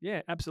do.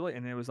 Yeah, absolutely.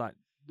 And there was like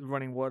the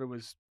running water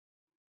was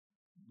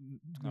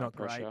No not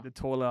pressure. great. The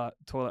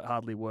toilet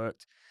hardly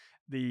worked.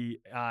 The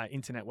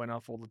internet went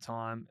off all the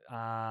time.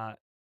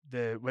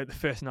 The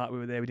first night we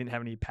were there, we didn't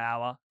have any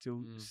power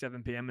till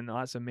 7 p.m. at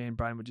night. So me and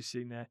Brayden were just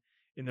sitting there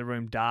in the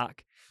room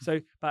dark.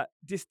 So, but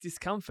this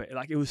discomfort,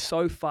 like it was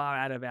so far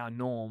out of our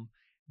norm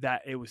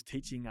that it was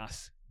teaching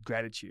us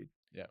gratitude.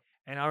 Yeah.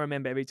 And I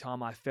remember every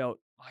time I felt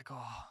like,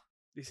 oh,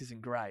 this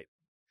isn't great.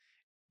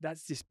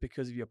 That's just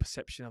because of your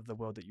perception of the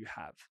world that you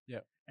have.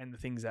 Yeah. And the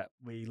things that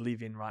we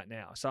live in right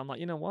now. So I'm like,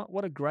 you know what?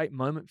 What a great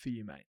moment for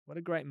you, mate. What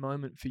a great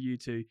moment for you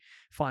to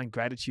find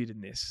gratitude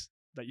in this,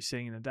 that you're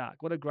sitting in the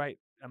dark. What a great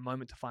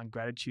moment to find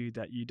gratitude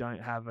that you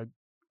don't have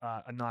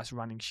a nice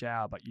running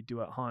shower, but you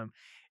do at home.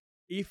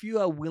 If you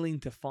are willing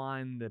to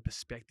find the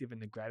perspective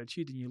and the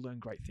gratitude, then you learn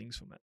great things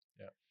from it.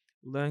 Yeah.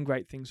 Learn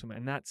great things from it.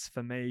 And that's,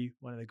 for me,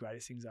 one of the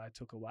greatest things I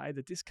took away.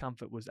 The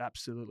discomfort was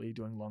absolutely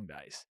doing long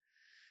days.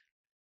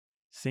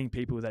 Seeing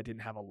people that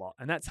didn't have a lot.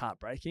 And that's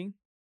heartbreaking.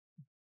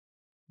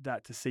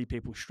 That to see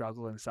people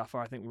struggle and suffer.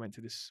 I think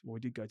we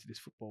did go to this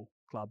football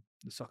club,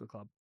 the soccer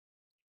club.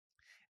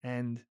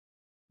 And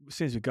as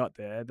soon as we got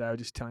there, they were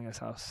just telling us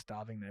how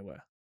starving they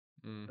were.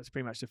 That's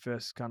pretty much the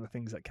first kind of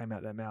things that came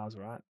out their mouths,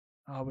 right?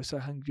 Oh, we're so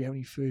hungry. Do you have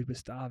any food? We're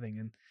starving.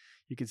 And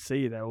you could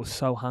see they were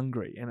so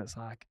hungry. And it's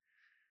like,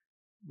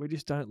 we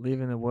just don't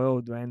live in a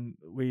world when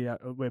we're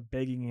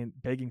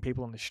begging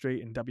people on the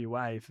street in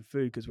WA for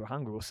food because we're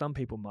hungry. Well, some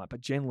people might, but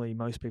generally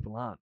most people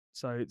aren't.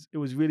 So it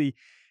was really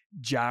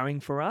jarring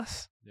for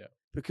us. Yeah.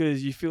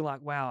 Because you feel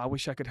like, wow, I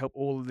wish I could help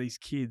all of these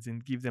kids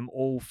and give them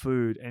all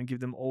food and give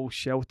them all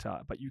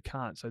shelter, but you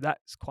can't. So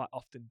that's quite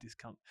often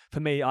discomfort.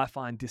 For me, I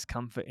find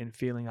discomfort in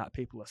feeling like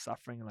people are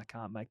suffering and I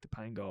can't make the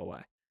pain go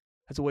away.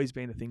 That's always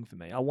been a thing for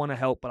me. I want to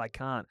help, but I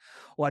can't.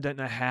 Or I don't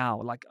know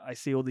how. Like I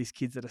see all these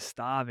kids that are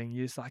starving.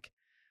 You're just like,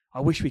 I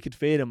wish we could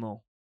feed them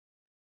all.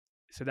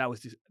 So that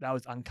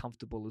was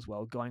uncomfortable as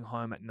well. Going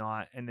home at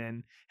night and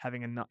then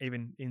having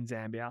even in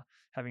Zambia,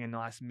 having a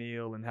nice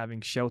meal and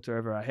having shelter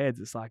over our heads.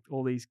 It's like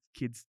all these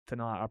kids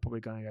tonight are probably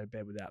going to go to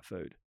bed without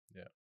food.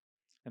 Yeah,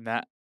 and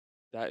that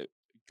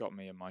got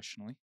me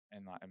emotionally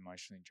and like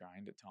emotionally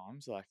drained at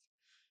times. Like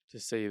to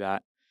see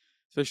that,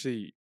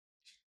 especially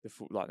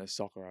the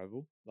soccer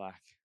oval, like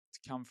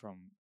to come from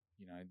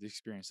the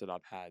experience that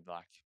I've had,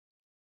 like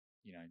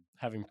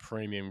having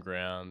premium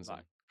grounds,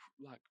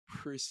 like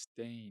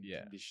pristine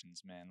Yeah.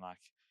 conditions, man. Like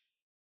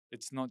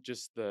it's not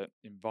just the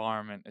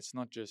environment, it's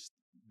not just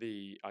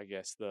the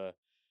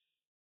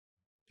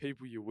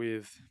people you're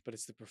with, but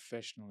it's the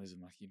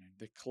professionalism, like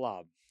the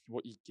club,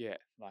 what you get,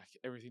 like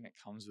everything that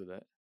comes with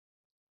it.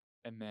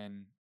 And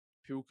then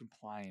people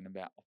complain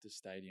about Optus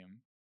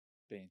Stadium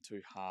being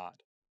too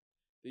hard.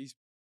 These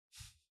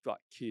like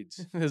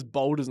kids, there's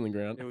boulders on the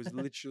ground. there was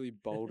literally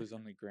boulders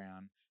on the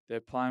ground. They're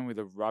playing with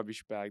a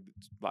rubbish bag,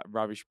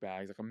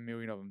 like a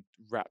million of them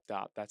wrapped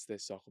up. That's their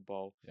soccer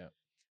ball. Yeah.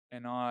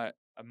 And I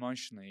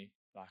emotionally,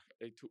 like,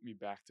 it took me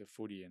back to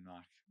footy and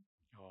like,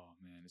 oh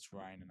man, it's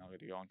raining. I got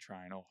to go and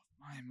train. Oh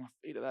man, my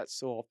feet are that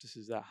soft. This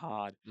is that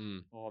hard.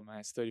 Mm. Oh man,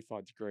 it's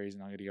 35 degrees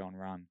and I got to go and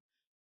run.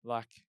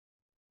 Like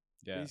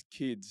Yeah. these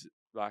kids,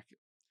 like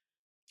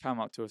come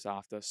up to us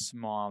after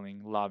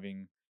smiling,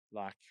 loving,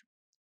 like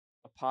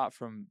apart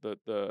from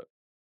the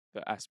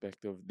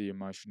aspect of the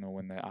emotional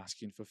when they're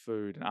asking for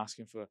food and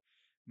asking for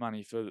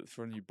money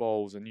for new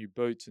balls and new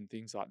boots and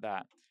things like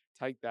that.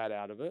 Take that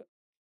out of it.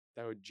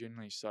 They were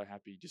genuinely so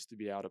happy just to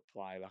be able to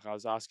play. Like I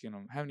was asking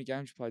them, how many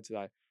games you played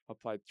today? I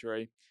played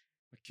 3.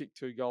 I kicked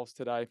 2 goals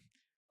today.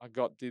 I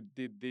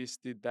did this,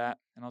 did that,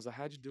 and I was like,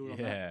 how'd you do it on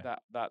Yeah.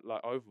 that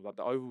like oval? Like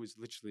the oval was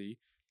literally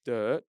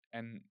dirt,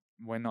 and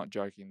we're not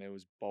joking. There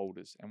was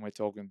boulders, and we're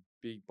talking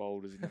big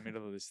boulders in the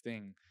middle of this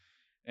thing,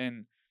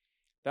 and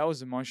that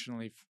was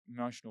emotional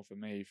for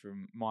me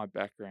from my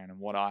background and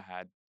what I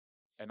had,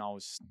 and I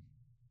was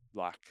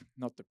like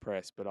not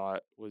depressed, but I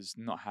was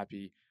not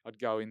happy. I'd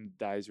go in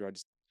days where I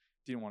just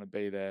didn't want to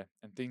be there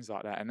and things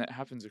like that, and that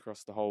happens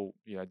across the whole,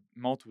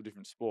 multiple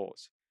different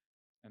sports.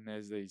 And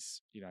there's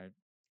these,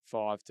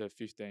 5 to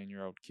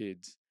 15-year-old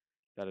kids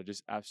that are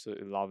just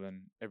absolutely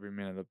loving every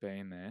minute of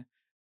being there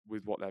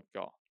with what they've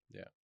got.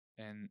 Yeah.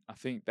 And I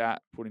think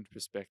that put into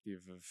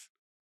perspective of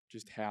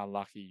just how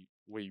lucky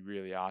we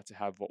really are to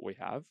have what we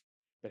have,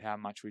 but how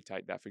much we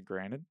take that for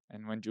granted.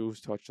 And when Jules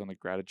touched on the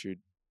gratitude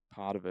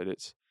part of it,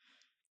 it's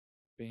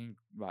being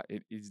like,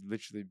 it is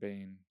literally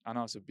being, I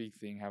know it's a big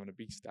thing having a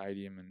big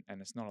stadium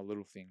and it's not a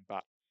little thing,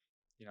 but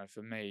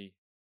for me,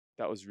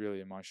 that was really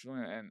emotional.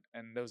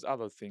 And there was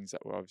other things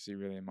that were obviously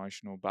really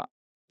emotional, but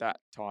that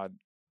tied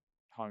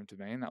home to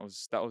me, and that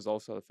was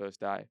also the first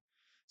day.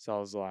 So I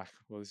was like,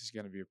 well, this is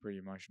going to be a pretty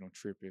emotional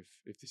trip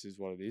if this is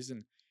what it is.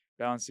 And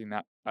balancing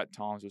that at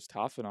times was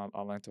tough, and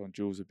I leant on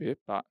Jules a bit,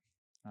 but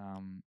I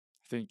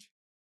think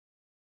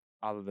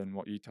other than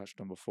what you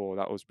touched on before,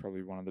 that was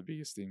probably one of the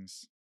biggest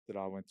things that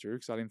I went through,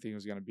 because I didn't think it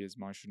was going to be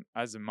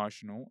as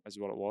emotional as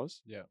what it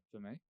was. Yeah. For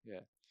me.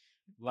 Yeah.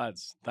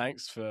 Lads,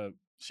 thanks for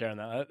sharing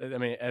that. I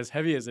mean, as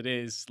heavy as it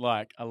is,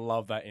 like, I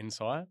love that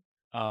insight.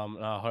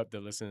 And I hope the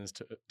listeners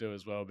do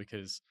as well,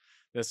 because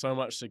there's so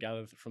much to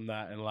gather from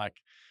that. And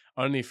like,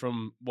 only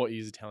from what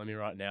you're telling me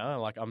right now,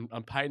 like I'm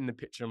painting the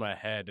picture in my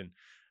head, and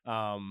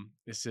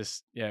it's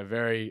just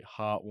very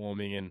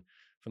heartwarming, and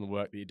from the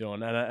work that you're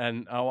doing.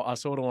 And I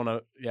sort of want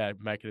to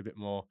make it a bit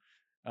more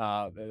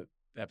the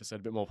episode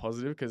a bit more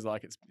positive, because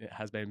like it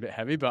has been a bit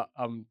heavy, but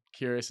I'm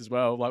curious as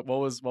well, like what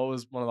was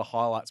one of the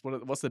highlights,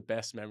 what's the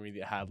best memory that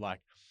you had, like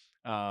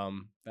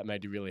that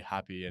made you really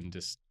happy and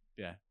just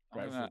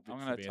grateful I'm for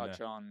gonna being touch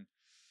there. on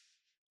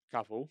a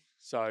couple.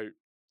 So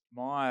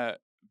my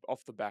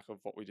off the back of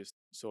what we just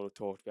sort of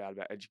talked about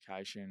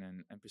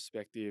education and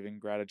perspective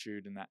and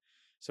gratitude and that.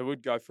 So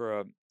we'd go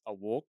for a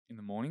walk in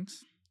the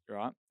mornings,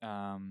 right?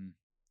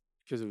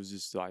 Because it was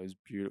just like, it was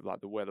beautiful, like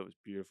the weather was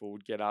beautiful.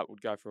 We'd get up,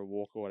 we'd go for a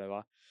walk or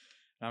whatever.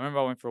 And I remember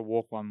I went for a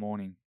walk one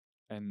morning,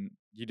 and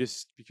you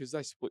just, because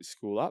they split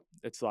school up,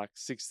 it's like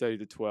 6:30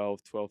 to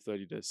 12,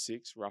 12:30 to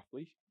 6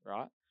 roughly,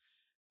 right?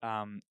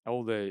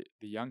 All the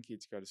young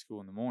kids go to school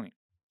in the morning.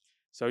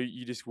 So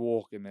you just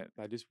walk, and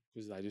they just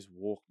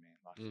walk, man.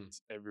 Like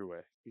it's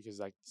everywhere, because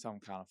like some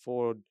can't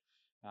afford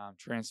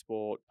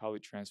transport,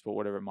 public transport,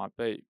 whatever it might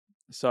be.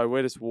 So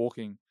we're just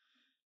walking,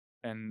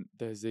 and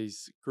there's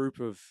these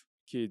group of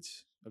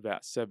kids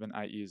about 7,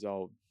 8 years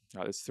old.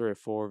 Like there's 3 or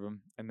 4 of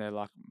them, and they're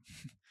like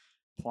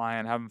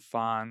playing, having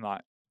fun,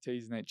 like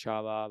teasing each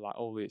other, like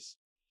all this.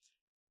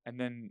 And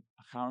then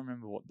I can't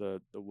remember what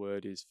the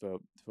word is for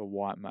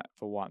white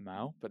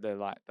male, but they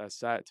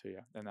say it to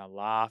you, and they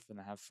laugh and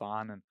they have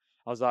fun. And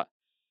I was like,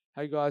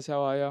 "Hey guys,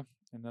 how are you?"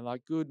 And they're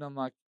like, "Good." And I'm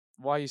like,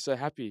 "Why are you so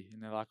happy?"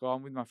 And they're like, "Oh,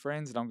 I'm with my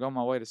friends and I'm on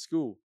my way to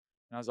school."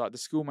 And I was like,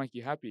 "Does school make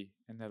you happy?"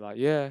 And they're like,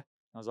 "Yeah." And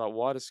I was like,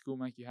 "Why does school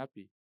make you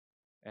happy?"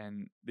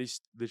 And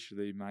this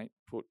literally, mate,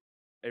 put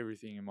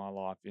everything in my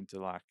life into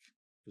like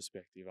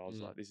perspective. I was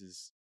like, "This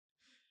is,"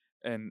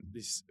 and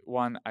this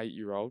one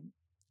 8-year-old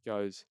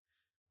goes,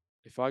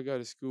 "If I go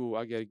to school,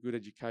 I get a good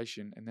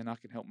education, and then I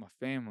can help my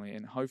family,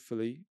 and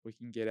hopefully we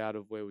can get out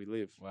of where we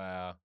live."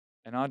 Wow.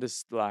 And I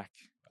just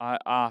like, I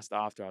asked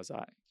after, I was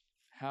like,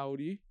 "How old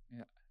are you?"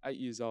 "Yeah, 8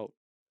 years old."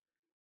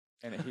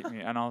 And it hit me,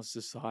 and I was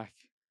just like,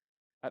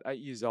 at 8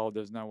 years old,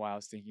 there's no way I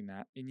was thinking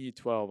that. In year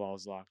 12, I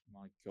was like,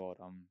 "My God,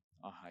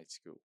 I hate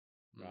school,"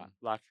 right?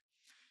 Like,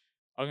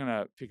 I'm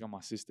gonna pick on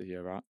my sister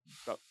here, right?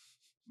 But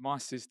my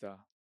sister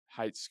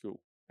hates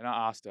school, and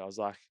I asked her, I was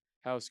like,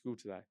 "How was school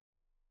today?"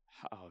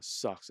 "Oh, it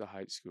sucks. I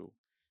hate school."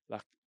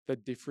 Like the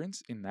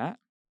difference in that,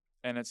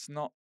 and it's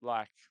not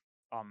like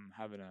I'm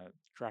having a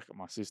crack at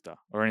my sister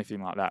or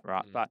anything like that,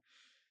 right? But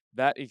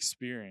that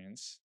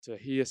experience, to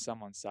hear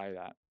someone say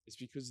that, is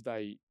because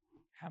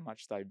how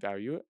much they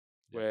value it.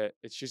 Where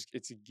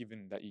it's a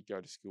given that you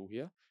go to school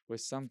here, where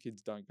some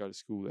kids don't go to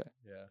school there.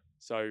 Yeah.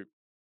 So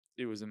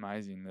it was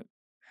amazing that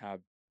how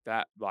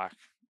that like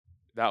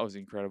that was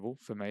incredible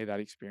for me, that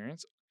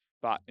experience.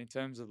 But in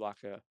terms of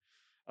like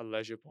a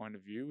leisure point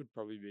of view, would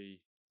probably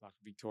be like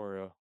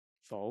Victoria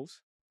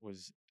Falls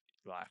was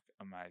like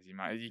amazing,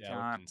 mate. You Yeah, it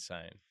looked can't.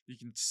 insane. You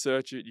can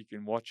search it, you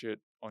can watch it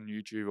on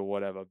YouTube or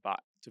whatever, but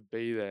to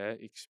be there,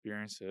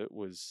 experience it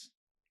was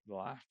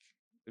like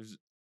it was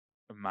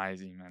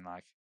amazing, man.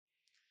 Like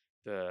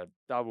the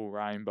double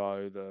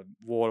rainbow, the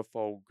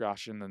waterfall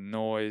gushing, the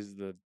noise,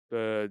 the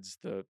birds,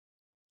 the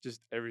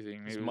just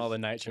everything. It's It Mother was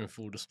Nature in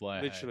full display.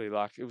 Hey? literally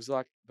like it was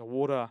like the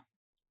water.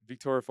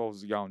 Victoria Falls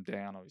is going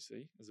down,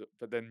 obviously,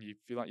 but then you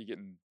feel like you're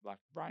getting like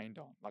rained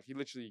on, like you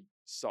literally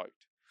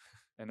soaked,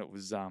 and it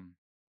was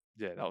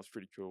yeah, that was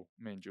pretty cool.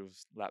 Me and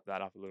Jules lapped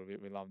that up a little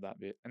bit. We loved that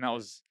bit, and that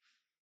was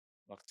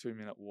like a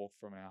 2-minute walk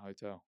from our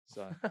hotel.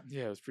 So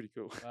yeah, it was pretty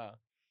cool. Wow.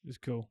 It was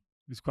cool.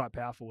 It was quite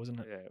powerful, wasn't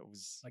it? Yeah, it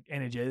was Like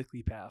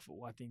energetically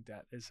powerful. I think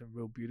that there's some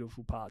real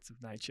beautiful parts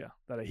of nature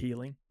that are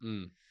healing.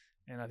 Mm.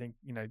 And I think,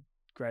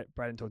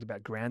 Brayden talked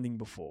about grounding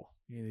before.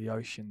 The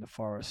ocean, the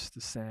forest,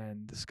 the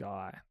sand, the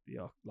sky,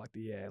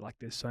 the air. Like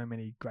there's so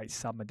many great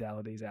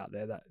submodalities out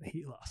there that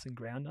heal us and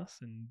ground us.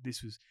 And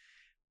this was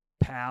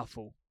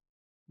powerful.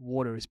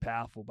 Water is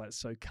powerful, but it's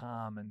so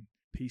calm and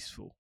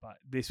peaceful. But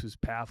this was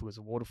powerful as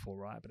a waterfall,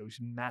 right? But it was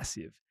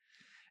massive.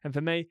 And for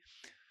me,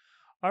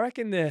 I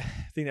reckon the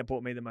thing that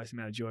brought me the most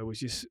amount of joy was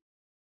just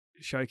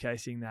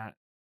showcasing that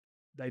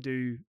they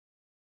do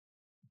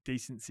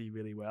decency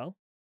really well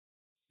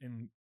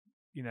and,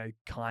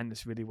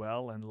 kindness really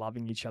well and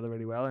loving each other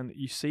really well. And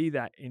you see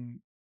that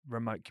in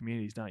remote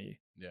communities, don't you?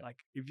 Yeah.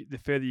 Like the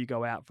further you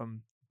go out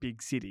from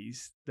big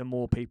cities, the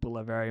more people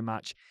are very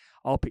much,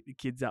 I'll pick the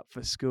kids up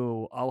for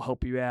school. I'll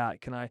help you out.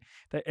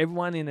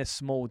 Everyone in a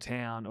small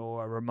town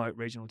or a remote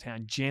regional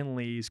town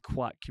generally is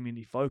quite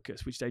community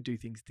focused, which they do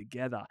things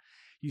together.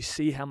 You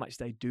see how much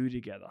they do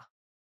together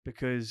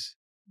because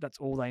that's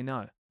all they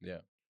know. Yeah.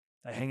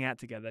 They hang out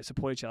together. They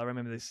support each other. I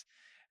remember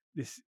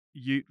this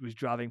ute was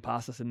driving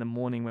past us in the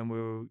morning when we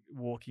were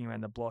walking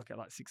around the block at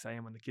like 6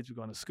 a.m. when the kids were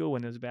going to school.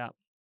 And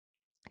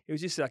it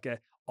was just like a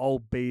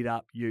old beat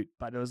up ute,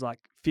 but there was like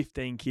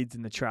 15 kids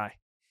in the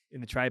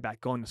tray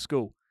back going to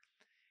school.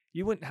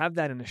 You wouldn't have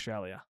that in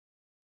Australia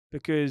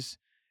because,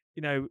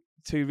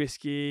 too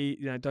risky,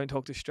 don't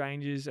talk to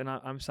strangers. And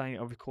I'm saying,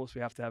 of course, we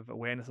have to have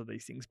awareness of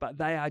these things, but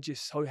they are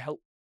just so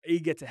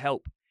eager to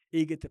help,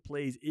 eager to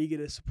please, eager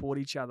to support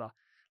each other.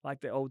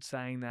 Like the old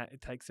saying that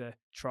it takes a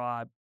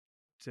tribe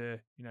to,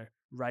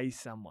 raise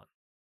someone.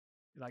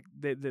 Like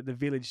the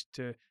village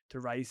to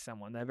raise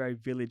someone. They're very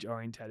village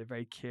oriented,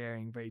 very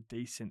caring, very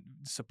decent,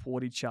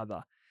 support each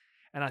other.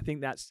 And I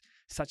think that's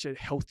such a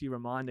healthy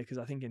reminder because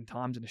I think in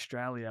times in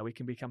Australia, we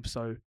can become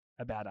so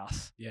about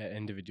us. Yeah,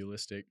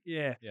 individualistic.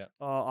 Yeah. Yeah.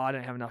 Oh, I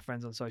don't have enough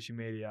friends on social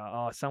media.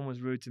 Oh, someone was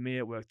rude to me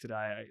at work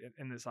today.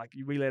 And it's like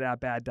we let our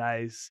bad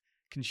days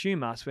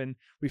consume us when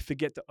we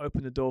forget to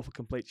open the door for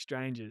complete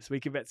strangers. We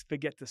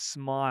forget to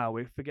smile.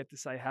 We forget to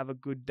say, have a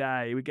good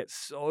day. We get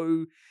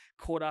so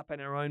caught up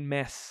in our own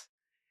mess.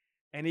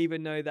 And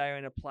even though they're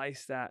in a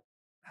place that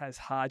has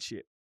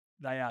hardship,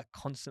 they are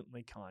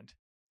constantly kind.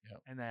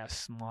 Yep. And they are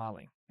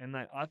smiling. And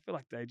I feel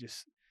like they're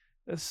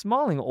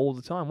smiling all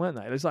the time, weren't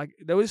they? It was like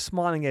they were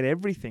smiling at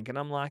everything. And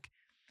I'm like,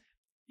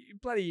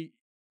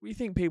 we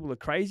think people are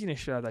crazy in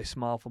Australia. They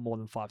smile for more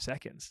than 5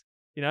 seconds.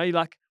 You're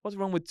like, what's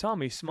wrong with Tom?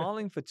 He's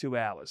smiling for 2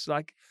 hours.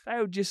 Like they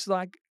were just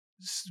like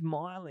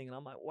smiling. And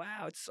I'm like,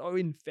 wow, it's so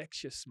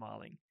infectious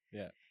smiling.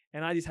 Yeah.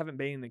 And I just haven't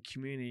been in the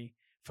community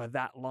for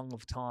that long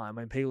of time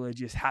when people are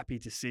just happy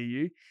to see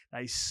you.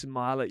 They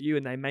smile at you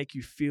and they make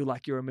you feel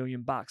like you're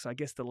 $1,000,000. I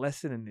guess the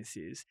lesson in this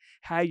is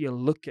how you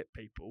look at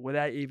people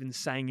without even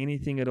saying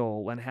anything at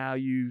all and how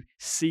you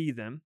see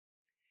them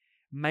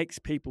makes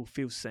people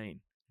feel seen.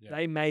 Yeah.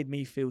 They made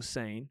me feel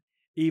seen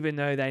even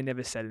though they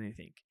never said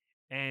anything.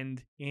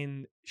 And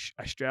in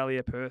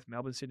Australia, Perth,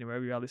 Melbourne, Sydney,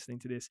 wherever you are listening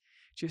to this,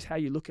 just how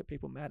you look at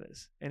people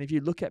matters. And if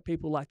you look at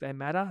people like they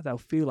matter, they'll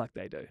feel like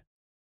they do.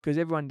 Because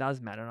everyone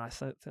does matter. And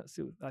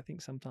I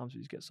think sometimes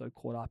we just get so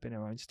caught up in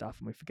our own stuff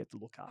and we forget to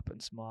look up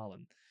and smile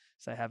and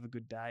say, have a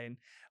good day and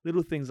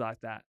little things like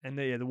that. And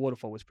the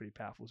waterfall was pretty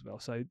powerful as well.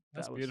 So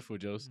that's was beautiful,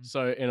 Jules.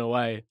 So in a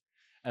way,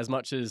 as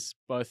much as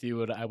both of you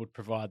were able to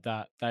provide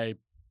that, they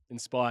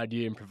inspired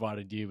you and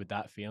provided you with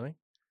that feeling.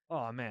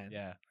 Oh, man.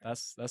 Yeah,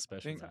 that's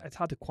special. It's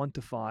hard to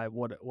quantify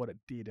what it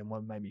did and what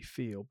it made me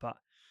feel. But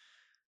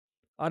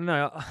I don't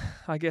know.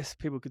 I guess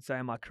people could say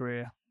in my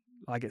career,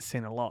 I get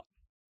seen a lot.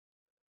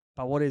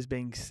 But what is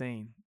being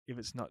seen if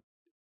it's not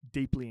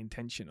deeply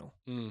intentional?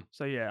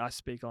 So, yeah, I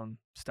speak on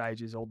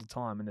stages all the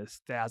time and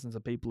there's thousands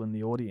of people in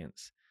the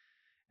audience.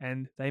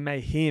 And they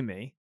may hear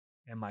me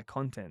and my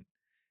content,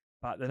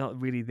 but they're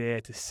not really there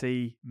to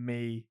see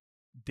me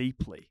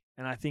deeply.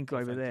 And I think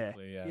over there,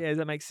 does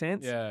that make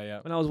sense? Yeah.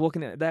 When I was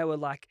walking out, they were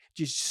like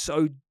just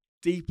so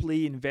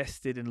deeply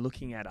invested in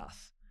looking at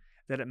us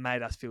that it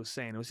made us feel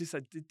seen. It was just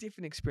a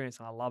different experience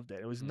and I loved it.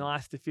 It was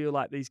nice to feel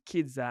like these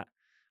kids that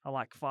are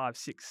like 5,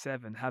 6,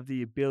 7 have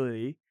the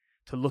ability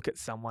to look at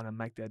someone and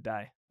make their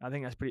day. I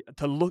think that's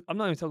I'm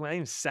not even talking about, I didn't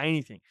even say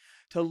anything.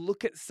 To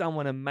look at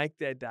someone and make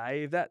their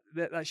day, that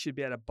should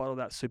be able to bottle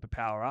that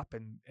superpower up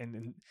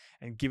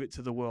and give it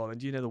to the world. And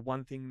do you know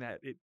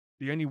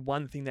the only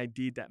one thing they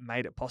did that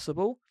made it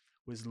possible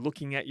was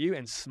looking at you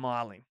and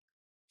smiling.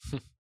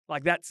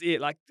 Like, that's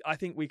it. Like, I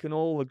think we can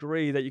all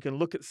agree that you can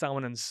look at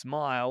someone and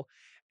smile,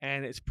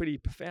 and it's pretty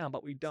profound,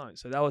 but we don't.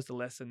 So that was the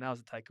lesson, that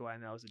was the takeaway,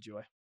 and that was the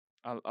joy.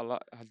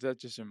 That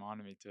just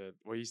reminded me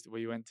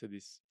we went to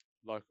this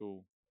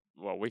local,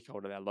 well, we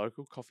called it our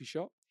local coffee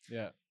shop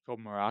Yeah. called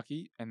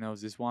Meraki, and there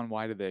was this one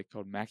waiter there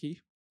called Mackie,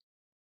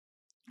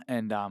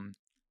 and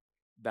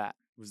that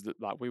was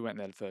like we went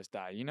there the first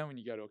day. You know when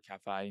you go to a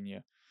cafe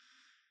and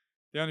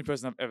the only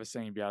person I've ever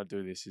seen be able to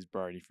do this is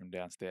Brody from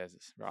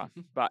downstairs, right?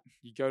 But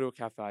you go to a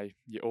cafe,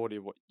 you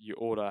order what you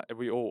order.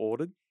 We all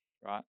ordered,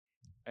 right?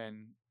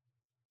 And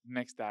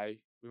next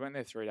day we went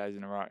there 3 days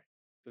in a row.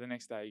 But the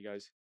next day he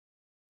goes,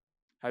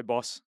 "Hey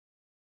boss,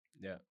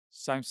 Yeah.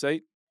 same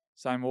seat,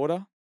 same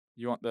order.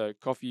 You want the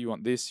coffee? You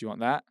want this? You want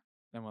that?"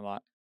 Then we're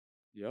like,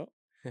 "Yep."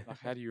 Like,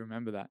 how do you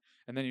remember that?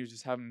 And then he was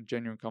just having a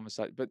genuine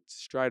conversation, but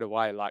straight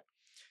away, like,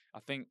 I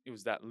think it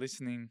was that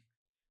listening,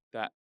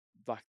 that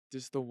like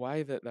just the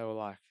way that they were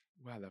like,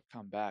 "Wow, they've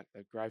come back.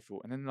 They're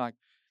grateful." And then like,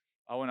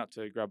 I went up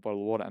to grab a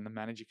bottle of water, and the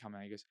manager came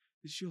out. He goes,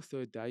 "This is your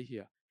third day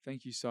here.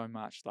 Thank you so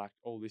much." Like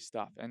all this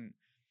stuff, and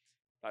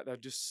like they're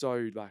just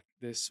so like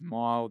their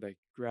smile, their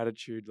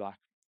gratitude, like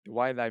the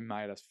way they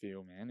made us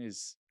feel, man,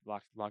 is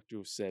like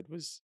Jules said,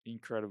 was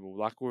incredible.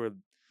 Like we're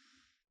the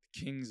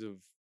kings of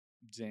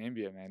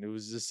Zambia, man. It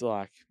was just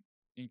like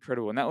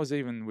incredible, and that was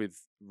even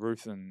with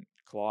Ruth and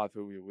Clive,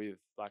 who we were with.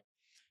 Like,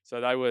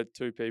 so they were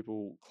two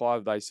people.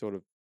 Clive, they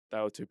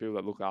were two people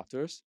that look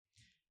after us,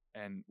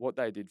 and what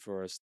they did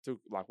for us took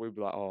like we'd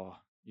be like, "Oh,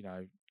 you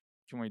know,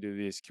 can we do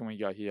this? Can we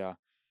go here?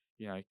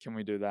 You know, can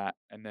we do that?"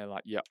 And they're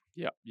like, "Yep,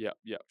 yep, yep,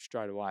 yep,"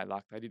 straight away.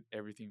 Like they did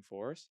everything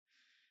for us,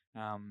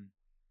 um,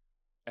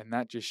 and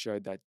that just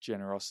showed that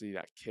generosity,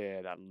 that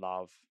care, that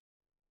love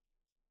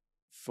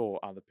for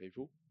other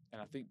people.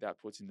 And I think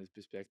that puts into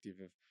perspective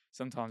of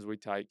sometimes we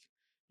take,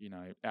 you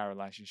know, our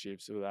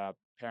relationships with our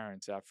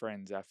parents, our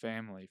friends, our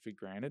family for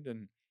granted.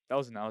 And that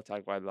was another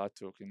takeaway that I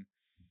took. And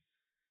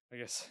I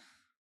guess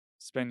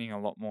spending a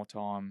lot more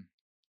time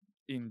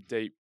in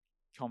deep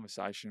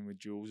conversation with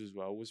Jules as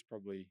well was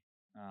probably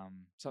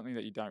something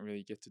that you don't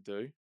really get to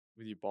do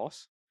with your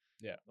boss.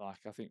 Yeah. Like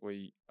I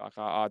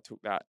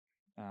took that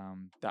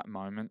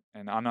moment,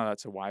 and I know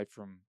that's away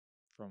from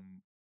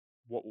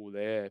what we're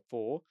there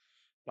for,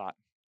 but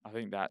I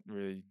think that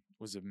really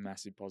was a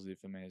massive positive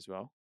for me as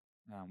well.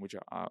 Which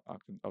I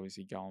could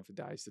obviously go on for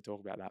days to talk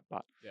about that,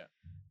 but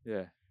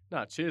yeah.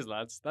 No, cheers,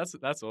 lads.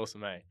 That's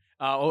awesome, eh?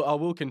 I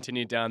will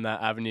continue down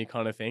that avenue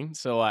kind of thing.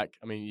 So, like,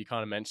 I mean, you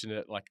kind of mentioned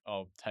it, like,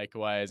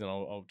 takeaways, and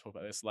I'll talk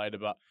about this later.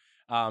 But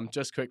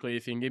just quickly,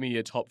 if you can give me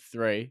your top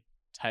 3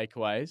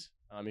 takeaways,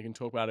 you can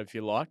talk about it if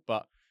you like,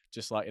 but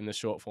just like in the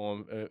short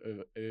form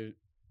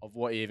of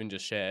what you even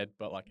just shared,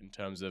 but like in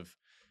terms of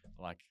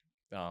like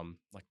 1,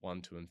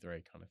 2, and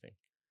 3 kind of thing.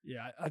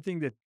 Yeah, I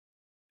think that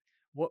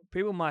what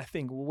people might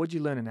think, well, what did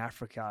you learn in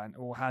Africa,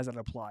 or how does that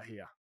apply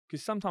here?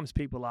 Because sometimes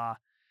people are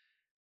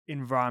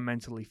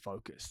environmentally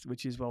focused,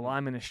 which is, well,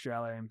 I'm in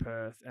Australia in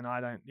Perth, and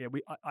I don't. Yeah,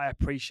 I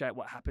appreciate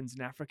what happens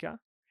in Africa.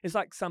 It's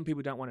like some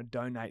people don't want to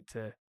donate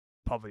to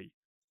poverty,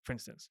 for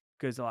instance,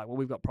 because they're like, well,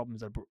 we've got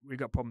problems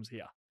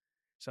here,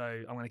 so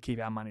I'm going to keep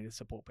our money to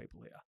support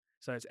people here.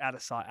 So it's out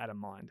of sight, out of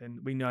mind,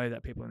 and we know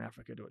that people in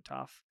Africa do it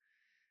tough.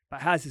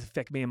 But how does this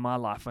affect me in my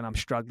life when I'm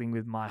struggling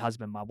with my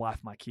husband, my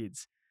wife, my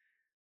kids?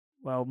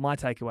 Well, my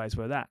takeaways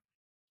were that.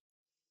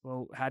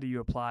 Well, how do you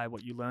apply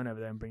what you learn over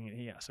there and bring it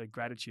here? So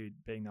gratitude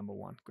being number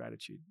one.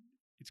 Gratitude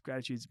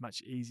is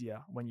much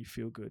easier when you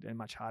feel good and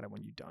much harder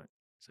when you don't.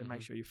 So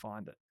make sure you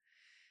find it.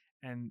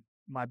 And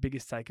my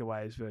biggest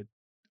takeaways were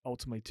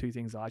ultimately 2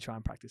 things that I try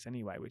and practice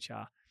anyway, which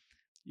are,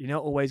 you're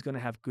not always going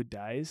to have good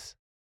days,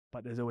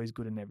 but there's always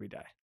good in every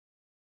day.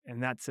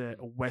 And that's a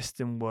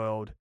Western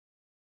world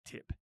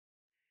tip.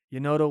 You're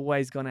not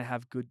always going to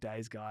have good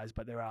days, guys,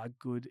 but there are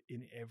good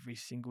in every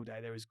single day.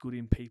 There is good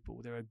in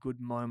people. There are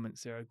good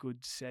moments. There are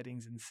good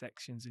settings and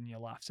sections in your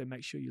life. So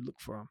make sure you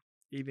look for them,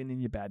 even in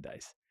your bad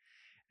days.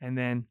 And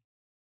then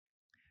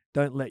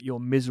don't let your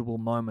miserable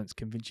moments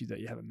convince you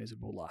that you have a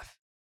miserable life.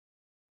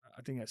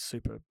 I think that's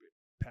super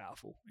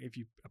powerful if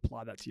you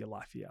apply that to your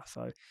life here.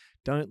 So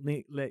don't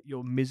let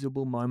your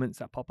miserable moments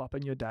that pop up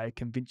in your day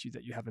convince you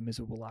that you have a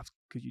miserable life,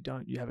 because you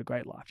don't. You have a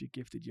great life. You're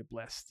gifted. You're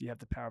blessed. You have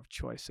the power of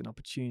choice and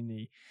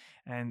opportunity.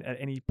 And at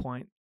any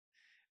point,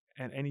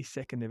 at any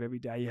second of every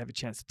day, you have a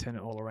chance to turn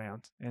it all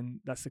around. And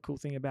that's the cool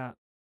thing about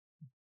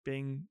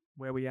being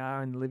where we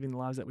are and living the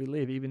lives that we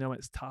live. Even though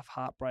it's tough,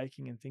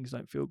 heartbreaking, and things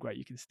don't feel great,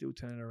 you can still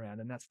turn it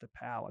around. And that's the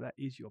power. That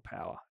is your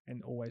power.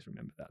 And always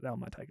remember that. That were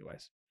my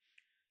takeaways.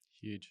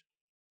 Huge.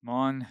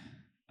 Mine,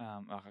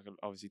 like I could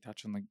obviously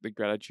touch on the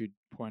gratitude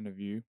point of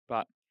view,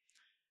 but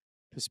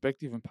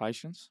perspective and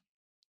patience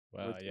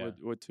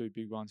were 2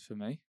 big ones for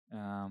me.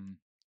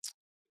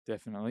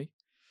 Definitely.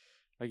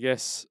 I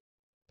guess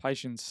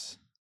patience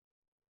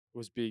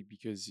was big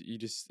because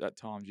at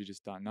times you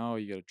just don't know.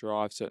 You got to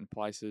drive certain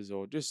places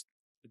or just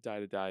the day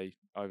to day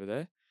over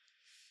there.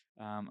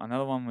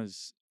 Another one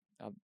was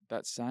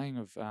that saying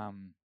of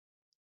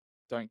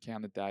don't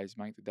count the days,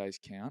 make the days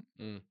count.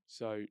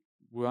 So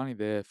we're only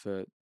there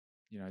for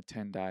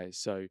 10 days.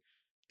 So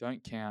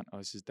don't count, oh,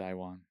 this is day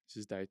 1, this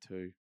is day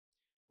 2.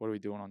 What are we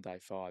doing on day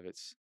 5?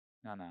 It's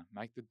no,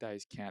 make the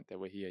days count that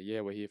we're here.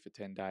 Yeah, we're here for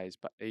 10 days,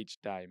 but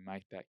each day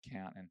make that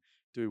count and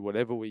do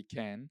whatever we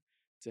can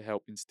to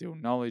help instill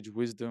knowledge,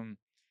 wisdom,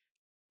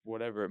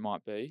 whatever it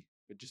might be,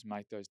 but just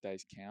make those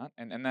days count.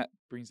 And that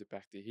brings it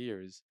back to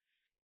here is,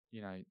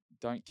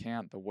 don't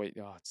count the week.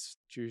 Oh, it's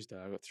Tuesday.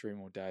 I've got 3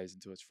 more days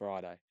until it's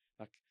Friday.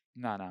 Like,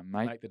 no,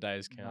 Make the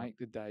days count. Make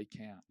the day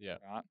count. Yeah.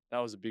 Right. That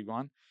was a big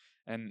one.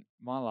 And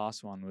my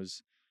last one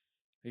was,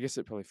 I guess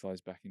it probably flows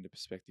back into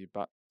perspective,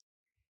 but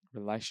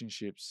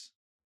relationships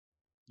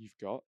you've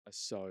got are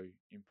so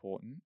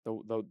important.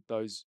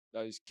 Those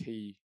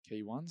key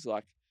ones,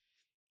 like,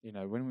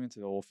 when we went to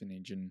the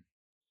orphanage and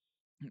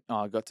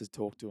I got to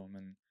talk to them,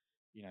 and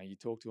you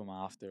talk to them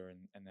after,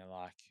 and they're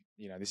like,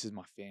 this is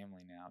my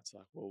family now. It's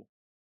like, well,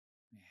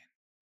 man,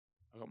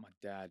 I got my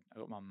dad, I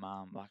got my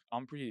mum. Like,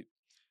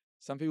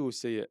 some people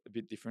see it a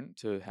bit different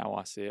to how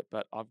I see it,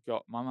 but I've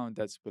got my mum and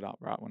dad split up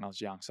right when I was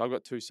young, so I've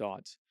got 2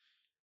 sides,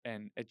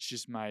 and it's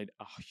just made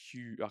a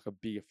huge, like a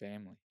bigger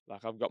family.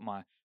 Like, I've got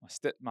my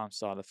stepmom's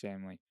side of the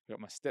family, I got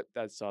my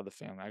stepdad's side of the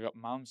family, I got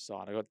mum's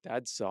side, I got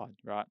dad's side,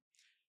 right?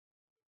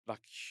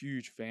 Like,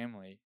 huge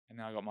family, and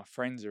then I got my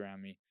friends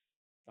around me.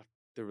 Like,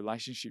 the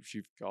relationships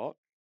you've got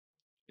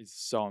is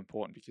so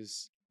important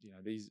because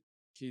these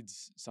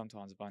kids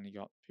sometimes have only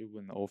got people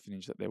in the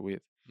orphanage that they're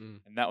with, and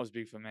that was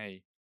big for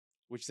me,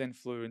 which then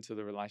flew into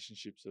the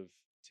relationships of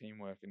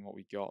teamwork and what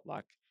we got.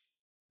 Like,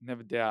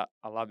 never doubt.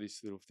 I love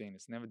this little thing.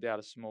 It's never doubt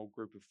a small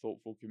group of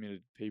thoughtful,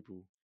 committed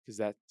people, because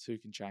that too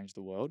can change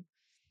the world.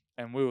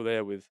 And we were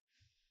there with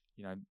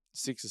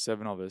 6 or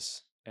 7 of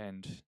us,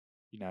 and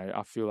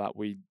I feel like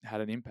we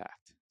had an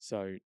impact.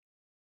 So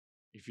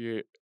if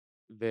you're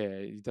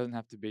there, you don't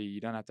have to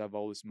have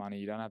all this money.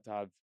 You don't have to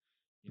have,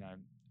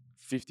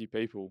 50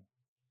 people.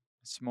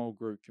 A small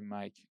group can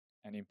make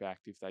an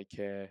impact if they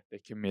care, they're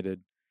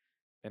committed,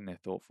 and they're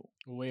thoughtful.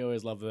 We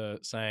always love the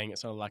saying,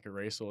 it's not a lack of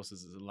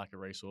resources, it's a lack of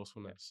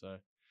resourcefulness. So,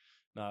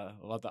 no, I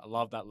love that. I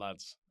love that,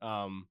 lads.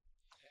 And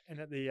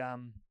at the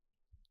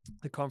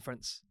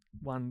conference,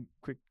 one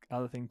quick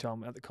other thing,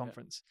 Tom, at the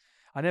conference,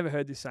 I never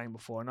heard this saying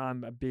before, and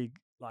I'm a big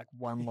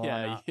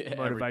one-liner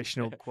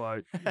motivational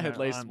quote. At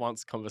least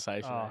once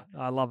conversation. Oh,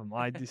 I love them.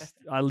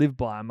 I live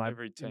by them.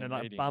 Every team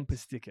meeting, bumper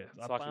sticker.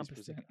 It's like bumper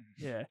sticker.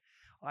 Yeah,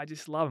 I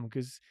just love them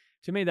because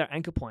to me they're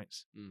anchor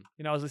points.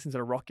 I was listening to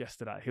The Rock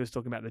yesterday. He was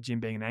talking about the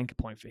gym being an anchor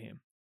point for him.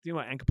 Do you know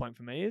what anchor point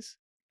for me is?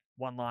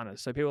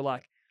 One-liners. So people are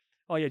like,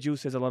 oh yeah, Jules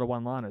says a lot of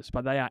one-liners,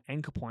 but they are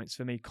anchor points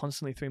for me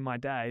constantly through my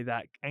day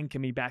that anchor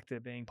me back to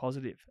being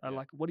positive.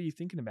 Like, what are you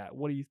thinking about?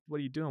 What are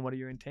you doing? What are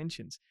your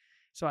intentions?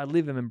 So I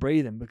live them and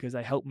breathe them because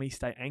they help me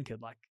stay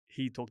anchored, like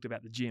he talked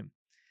about the gym.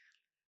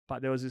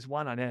 But there was this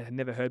one I had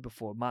never heard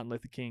before. Martin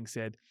Luther King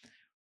said,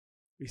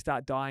 we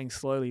start dying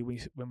slowly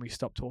when we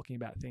stop talking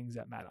about things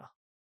that matter.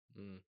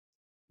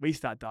 We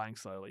start dying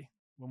slowly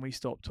when we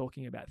stop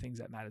talking about things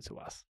that matter to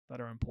us, that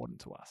are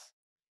important to us.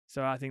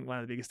 So I think one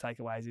of the biggest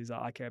takeaways is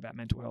I care about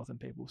mental health and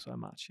people so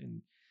much.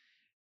 And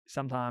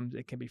sometimes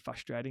it can be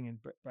frustrating. And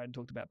Brayden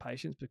talked about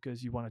patience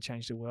because you want to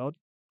change the world.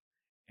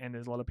 And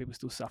there's a lot of people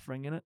still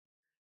suffering in it.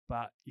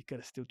 But you got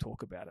to still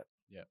talk about it.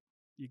 Yeah.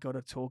 You got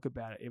to talk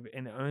about it.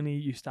 And only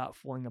you start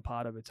falling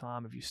apart over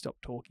time if you stop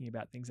talking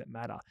about things that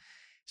matter.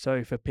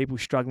 So for people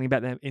struggling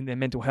about in their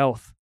mental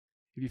health,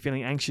 if you're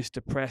feeling anxious,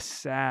 depressed,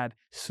 sad,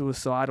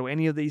 suicidal,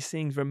 any of these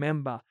things,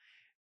 remember,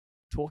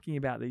 talking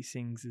about these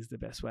things is the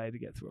best way to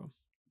get through them.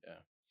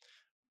 Yeah.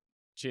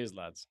 Cheers,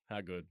 lads.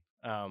 How good.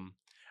 I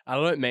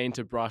don't mean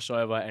to brush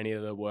over any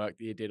of the work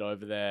that you did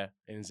over there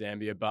in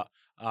Zambia, but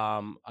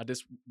I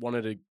just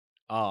wanted to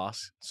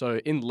ask, so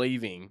in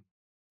leaving,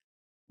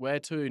 where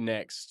to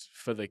next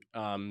for the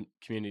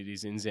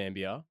communities in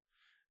Zambia,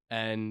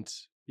 and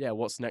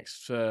what's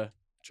next for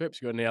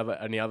trips? You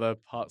got any other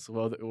parts of the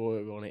world that we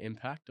want to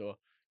impact or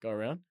go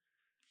around?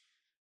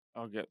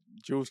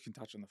 Jules can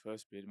touch on the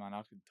first bit, man.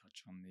 I could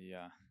touch on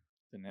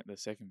the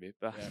second bit,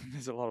 but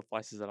there's a lot of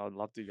places that I'd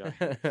love to go.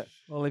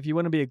 Well, if you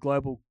want to be a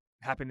global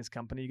happiness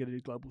company, you got to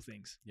do global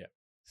things. Yeah.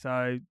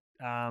 So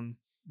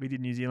we did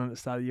New Zealand at the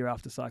start of the year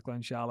after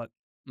Cyclone Charlotte.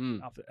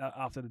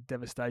 After the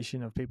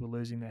devastation of people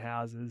losing their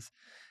houses,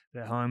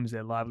 their homes,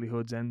 their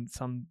livelihoods, and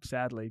some,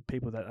 sadly,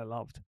 people that they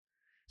loved.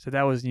 So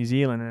that was New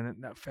Zealand,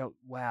 and that felt,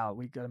 wow,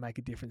 we got to make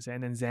a difference.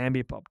 And then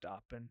Zambia popped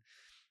up, and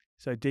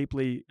so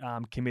deeply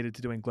committed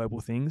to doing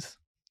global things.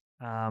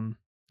 One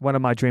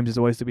of my dreams is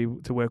always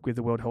to work with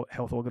the World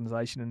Health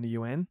Organization and the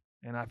UN,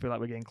 and I feel like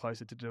we're getting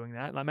closer to doing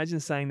that. Like,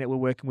 imagine saying that we're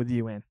working with the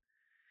UN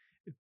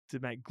to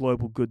make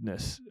global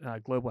goodness,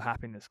 global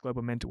happiness,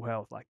 global mental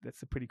health. Like,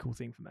 that's a pretty cool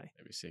thing for me.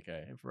 That'd be sick,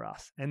 eh? And for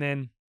us. And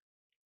then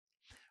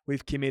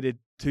we've committed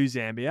to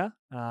Zambia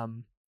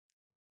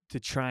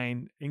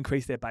to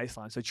increase their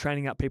baseline. So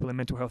training up people in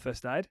mental health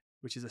first aid,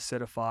 which is a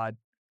certified,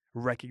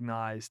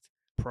 recognized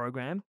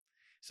program.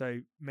 So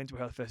mental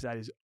health first aid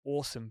is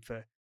awesome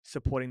for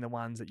supporting the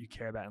ones that you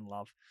care about and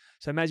love.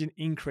 So imagine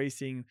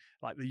increasing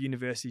like the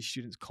university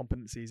students'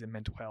 competencies in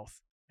mental health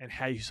and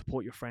how you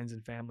support your friends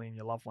and family and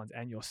your loved ones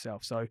and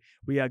yourself. So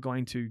we are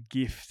going to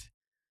gift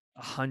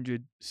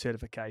 100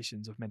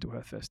 certifications of mental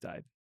health first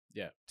aid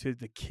to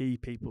the key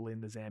people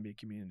in the Zambia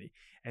community.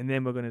 And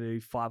then we're going to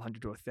do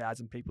 500 to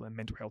 1,000 people in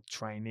mental health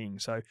training.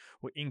 So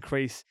we'll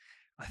increase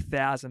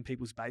 1,000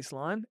 people's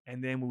baseline,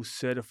 and then we'll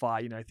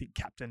certify, I think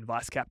captain,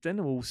 vice captain,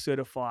 and we'll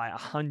certify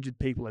 100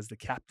 people as the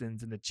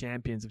captains and the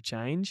champions of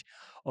change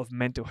of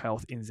mental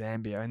health in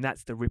Zambia. And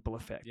that's the ripple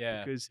effect.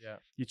 Because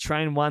you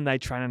train one, they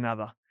train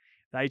another.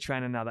 They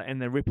train another.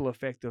 And the ripple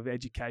effect of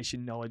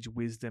education, knowledge,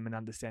 wisdom, and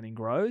understanding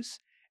grows.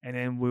 And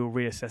then we'll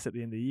reassess at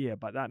the end of the year.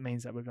 But that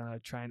means that we're going to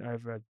train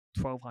over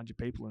 1,200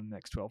 people in the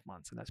next 12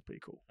 months. And that's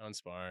pretty cool. How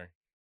inspiring.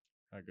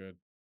 How good.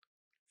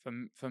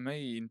 For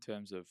me, in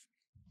terms of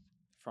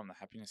from the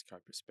Happiness Co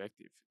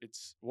perspective,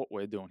 it's what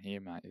we're doing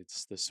here, mate.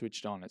 It's the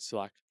switched on. It's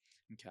like,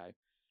 okay,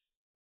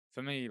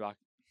 for me, like,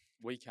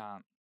 we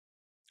can't,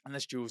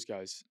 unless Jules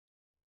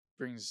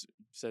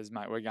says,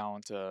 mate, we're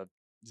going to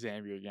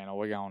Zambia again, or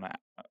we're going to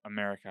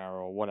America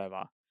or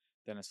whatever,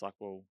 then it's like,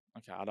 well,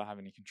 okay, I don't have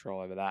any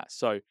control over that.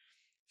 So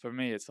for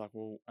me, it's like,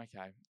 well,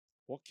 okay,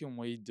 what can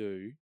we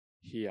do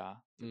here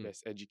to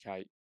best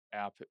educate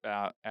our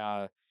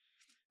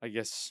I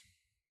guess,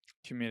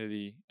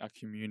 community, that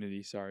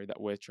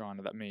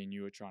me and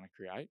you are trying to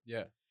create.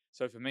 Yeah.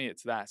 So for me,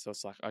 it's that. So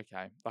it's like,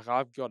 okay, like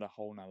I've got a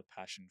whole nother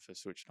passion for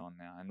Switched On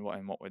now.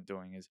 And what we're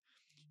doing is,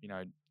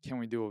 can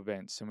we do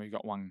events? And we've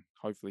got one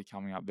hopefully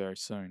coming up very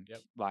soon.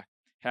 Yep. Like,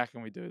 how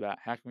can we do that?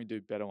 How can we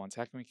do better ones?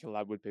 How can we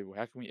collab with people?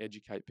 How can we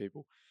educate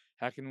people?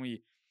 How can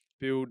we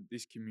build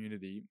this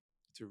community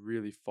to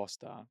really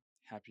foster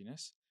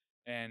happiness?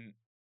 And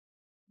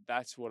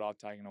that's what I've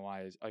taken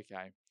away is,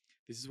 okay,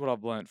 this is what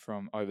I've learned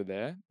from over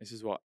there. This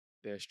is what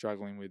they're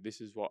struggling with. This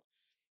is what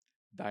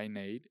they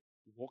need.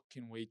 What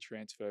can we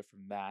transfer from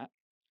that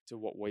to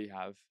what we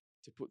have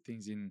to put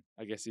things in,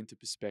 I guess, into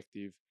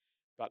perspective,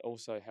 but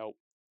also help,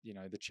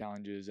 the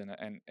challenges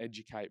and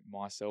educate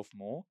myself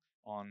more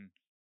on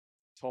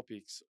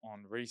topics,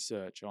 on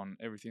research, on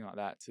everything like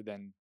that, to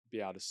then be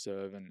able to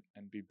serve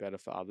and be better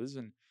for others.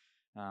 And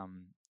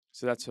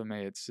so that's for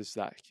me. It's just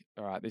like,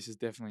 all right, this is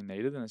definitely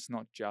needed, and it's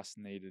not just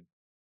needed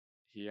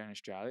here in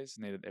Australia, it's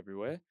needed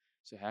everywhere.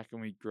 So how can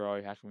we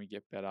grow? How can we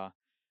get better?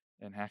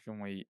 And how can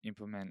we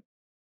implement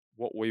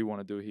what we want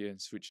to do here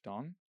and Switched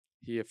On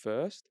here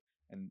first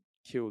and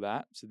kill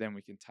that, so then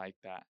we can take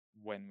that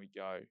when we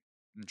go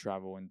and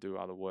travel and do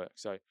other work.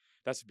 So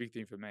that's a big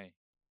thing for me.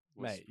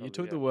 Mate, you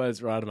took the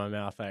words right out of my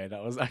mouth, eh?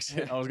 That was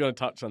actually, I was going to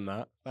touch on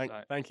that.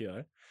 Thank you,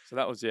 though. So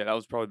that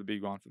was probably the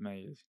big one for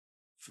me, is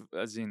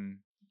as in,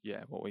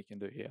 what we can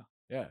do here.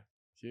 Yeah,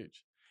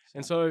 huge.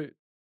 And so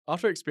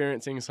after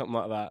experiencing something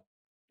like that,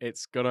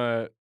 it's going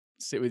to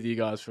sit with you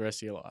guys for the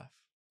rest of your life,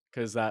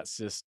 because that's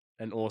just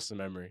an awesome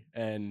memory.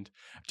 And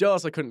I'm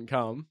jealous I couldn't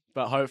come,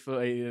 but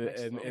hopefully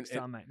next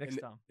time, mate. Next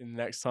time. In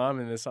the next time,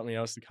 and there's something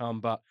else to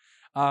come. But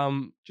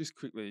just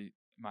quickly,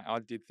 mate, I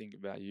did think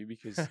about you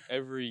because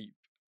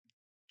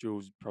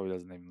Jules probably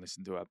doesn't even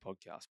listen to our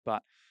podcast,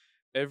 but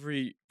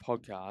every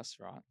podcast,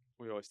 right,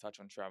 we always touch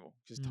on travel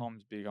because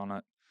Tom's big on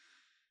it.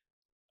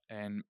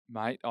 And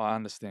mate, I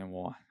understand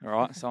why. All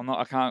right, so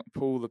I can't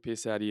pull the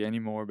piss out of you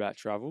anymore about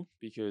travel,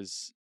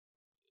 because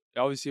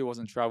obviously it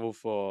wasn't travel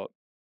for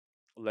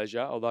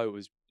leisure, although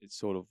it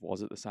sort of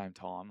was at the same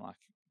time, like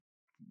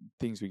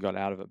things we got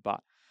out of it. But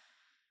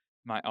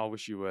mate, I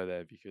wish you were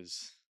there,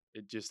 because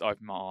it just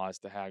opened my eyes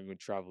to how good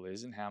travel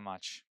is and how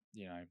much,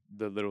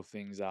 the little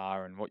things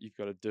are and what you've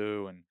got to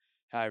do and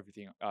how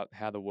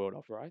the world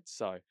operates.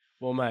 So,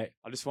 well, mate,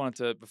 I just wanted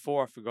to,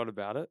 before I forgot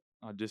about it,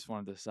 I just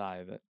wanted to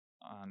say that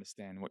I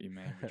understand what you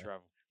mean with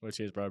travel. Well,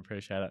 cheers, bro.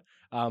 Appreciate it.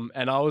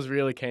 And I was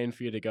really keen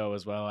for you to go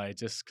as well,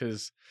 just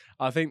because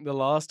I think the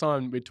last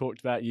time we talked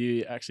about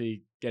you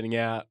actually getting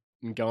out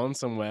and going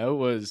somewhere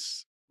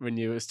was when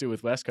you were still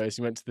with West Coast.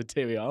 You went to the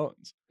Tiwi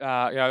Islands.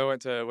 I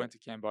went to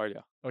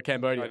Cambodia. Oh,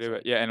 Cambodia.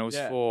 And it was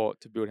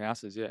to build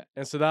houses, yeah.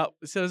 And so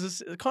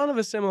there's kind of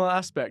a similar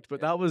aspect,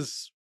 but that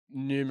was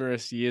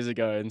numerous years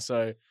ago.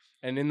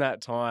 And in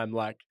that time,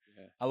 like,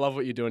 I love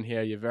what you're doing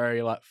here. You're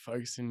very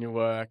focused in your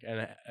work,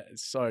 and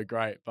it's so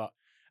great. But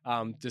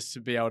just to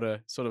be able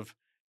to sort of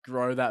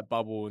grow that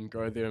bubble and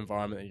grow the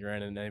environment that you're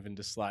in, and even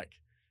just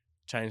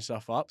change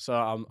stuff up. So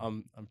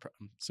I'm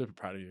super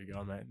proud of you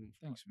again, mate.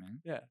 Thanks,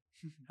 man. Yeah,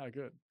 how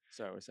good.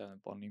 So was that a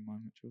bonding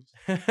moment, Jules?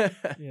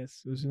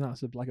 Yes, it was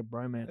nice, like a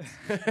bromance.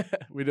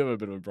 We do have a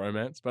bit of a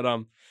bromance, but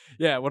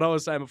what I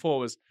was saying before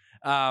was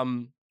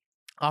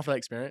after that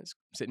experience,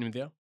 sitting with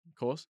you, of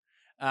course,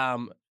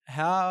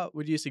 how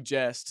would you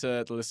suggest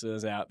to the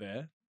listeners out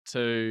there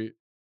to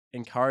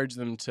encourage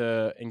them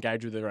to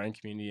engage with their own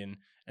community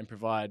and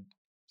provide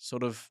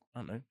sort of, I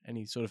don't know,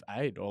 any sort of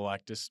aid, or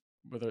just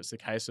whether it's the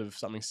case of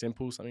something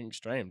simple, something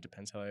extreme,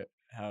 depends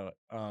how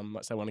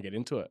much they want to get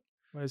into it.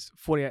 There's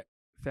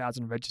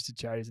 48,000 registered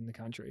charities in the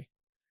country.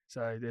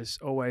 So there's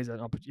always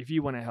an opportunity. If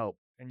you want to help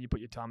and you put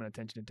your time and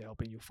attention into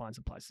helping, you'll find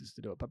some places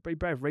to do it. But be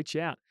brave, reach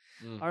out.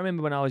 I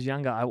remember when I was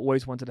younger, I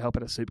always wanted to help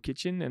at a soup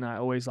kitchen, and I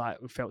always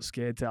felt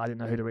scared I didn't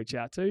know who to reach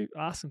out to.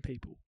 Ask some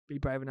people. Be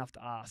brave enough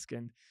to ask.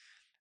 And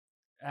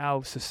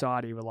our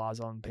society relies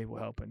on people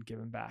helping,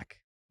 giving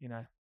back,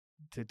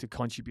 to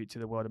contribute to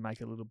the world and make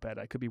it a little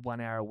better. It could be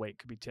 1 hour a week,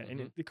 could be 10.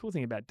 And the cool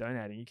thing about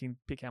donating, you can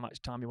pick how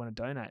much time you want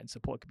to donate and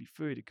support. It could be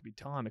food, it could be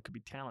time, it could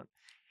be talent.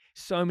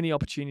 So many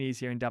opportunities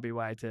here in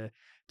WA to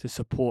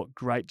support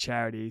great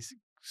charities,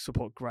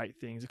 support great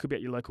things. It could be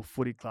at your local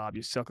footy club,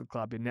 your soccer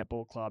club, your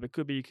netball club. It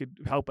could be you could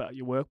help out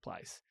your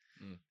workplace.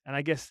 And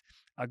I guess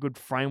a good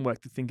framework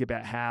to think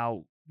about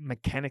how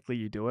mechanically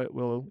you do it,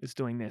 is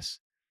doing this.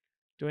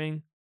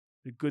 Doing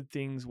the good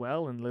things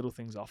well and little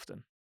things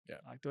often. Yeah.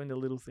 Like doing the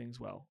little things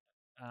well.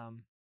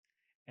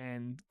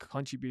 And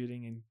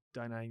contributing and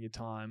donating your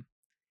time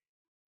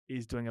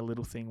is doing a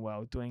little thing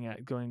well, going out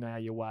of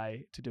your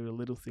way to do a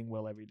little thing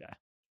well every day.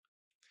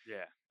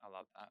 Yeah, I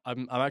love that.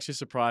 I'm actually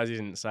surprised you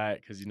didn't say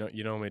it, because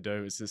you normally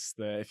do. It's just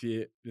there's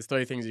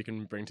 3 things you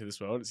can bring to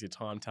this world. It's your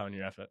time, talent,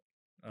 your effort.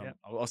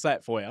 I'll say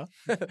it for you.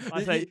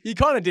 You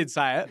kind of did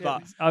say it,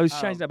 but I was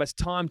changing that. But it's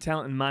time,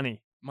 talent, and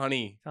money.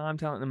 Money. Time,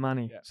 talent, and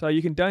money. Yeah. So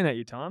you can donate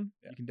your time,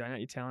 Yeah. you can donate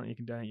your talent, you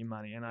can donate your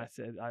money. And I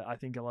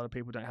think a lot of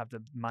people don't have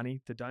the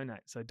money to donate.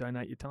 So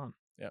donate your time.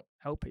 Yeah.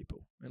 Help people.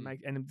 And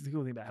the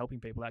cool thing about helping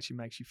people actually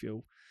makes you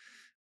feel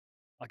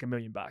like $1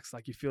 million.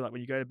 Like you feel like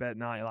when you go to bed at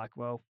night, you're like,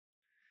 well,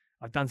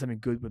 I've done something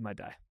good with my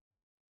day.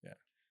 Yeah.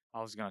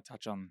 I was going to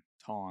touch on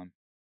time.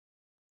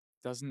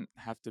 It doesn't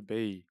have to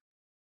be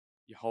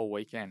your whole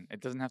weekend.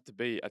 It doesn't have to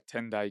be a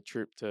 10-day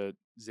trip to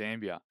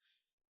Zambia.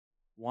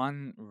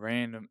 One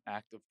random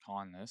act of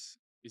kindness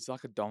is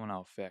like a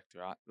domino effect,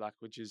 right? Like,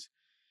 which is,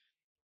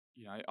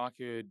 I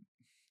could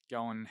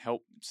go and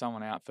help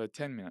someone out for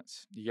 10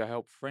 minutes. You go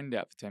help a friend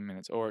out for 10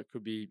 minutes, or it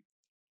could be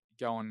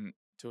going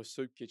to a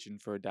soup kitchen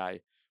for a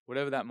day,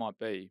 whatever that might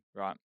be,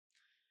 right?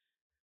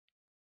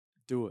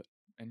 Do it.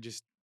 And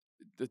just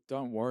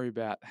don't worry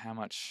about how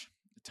much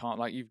time,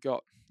 like you've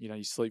got,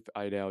 you sleep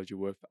for 8 hours, you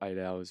work for 8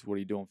 hours. What are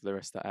you doing for the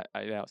rest of the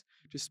 8 hours?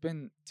 Just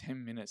spend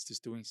 10 minutes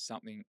just doing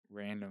something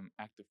random,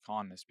 act of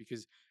kindness,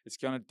 because it's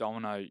going to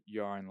domino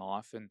your own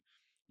life. And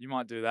you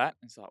might do that.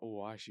 And it's like,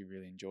 oh, I actually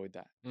really enjoyed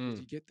that.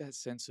 You get that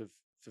sense of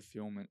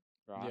fulfillment,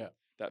 right? Yeah.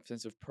 That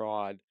sense of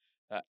pride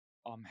that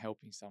I'm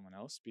helping someone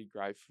else. Be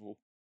grateful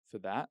for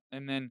that.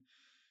 And then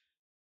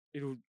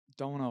it'll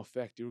domino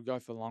effect. It'll go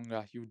for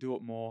longer. You'll do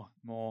it more.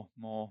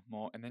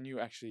 And then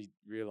you actually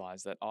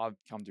realize that I've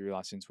come to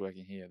realize since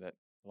working here that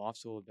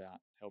life's all about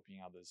helping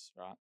others,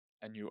 right?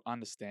 And you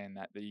understand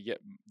that you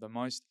get the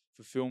most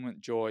fulfillment,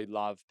 joy,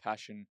 love,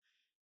 passion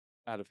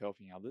out of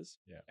helping others.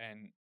 Yeah.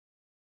 And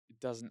it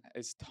doesn't,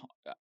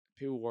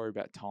 people worry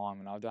about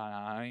time, and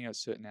I only got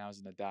certain hours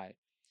in a day.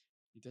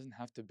 It doesn't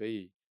have to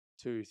be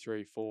 2,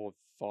 3, 4,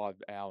 5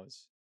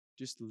 hours.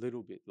 Just a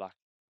little bit, like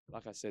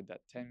I said,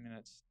 that 10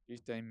 minutes,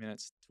 15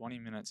 minutes, 20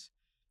 minutes,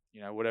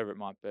 whatever it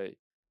might be.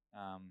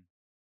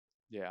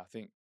 I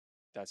think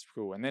that's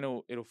cool. And then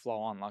it'll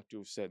flow on, like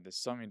Jules said. There's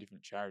so many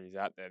different charities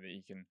out there that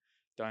you can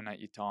donate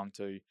your time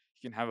to. You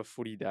can have a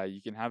footy day.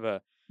 You can have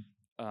a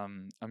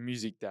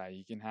music day.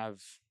 You can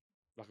have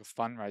like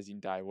a fundraising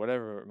day,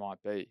 whatever it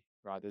might be,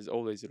 right? There's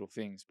all these little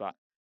things, but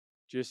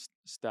just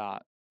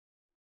start.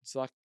 It's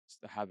like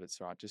the habits,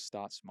 right? Just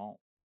start small,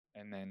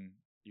 and then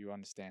you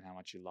understand how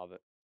much you love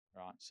it,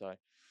 right? So,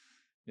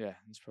 yeah,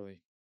 it's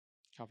probably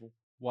a couple.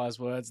 Wise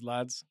words,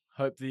 lads.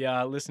 Hope the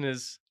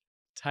listeners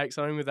take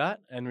something with that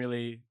and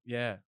really,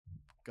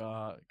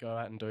 go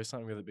out and do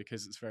something with it,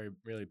 because it's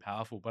really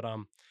powerful. But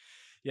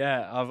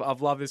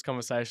I've loved this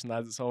conversation,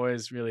 lads. It's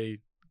always really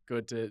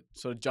good to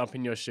sort of jump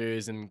in your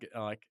shoes and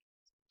paint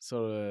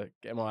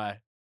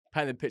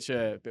the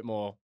picture a bit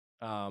more.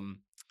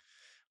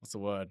 What's the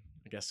word?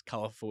 I guess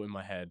colourful in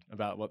my head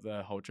about what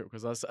the whole trip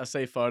was. I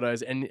see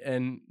photos,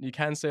 and you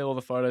can see all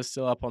the photos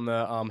still up on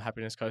the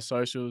Happiness Coast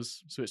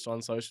socials, switched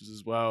on socials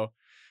as well.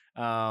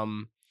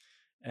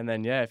 And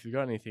then if you've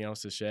got anything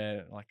else to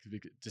share, like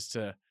just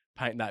to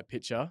paint that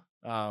picture,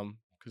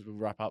 because we'll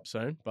wrap up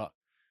soon. But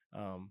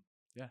No,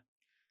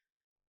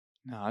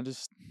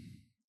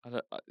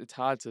 it's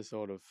hard to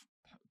sort of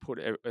put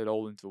it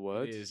all into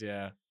words. It is,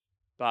 yeah.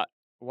 But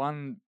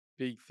one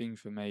big thing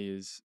for me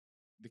is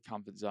the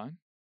comfort zone.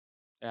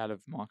 Out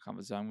of my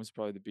comfort zone was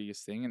probably the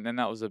biggest thing. And then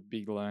that was a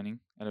big learning.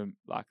 And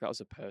that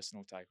was a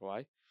personal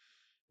takeaway,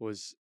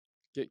 was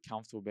get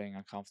comfortable being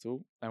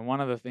uncomfortable. And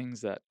one of the things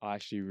that I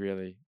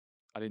actually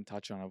I didn't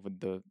touch on it with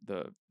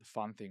the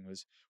fun thing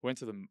was, went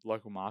to the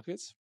local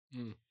markets.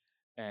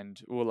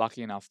 And we were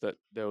lucky enough that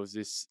there was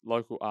this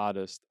local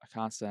artist. I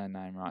can't say her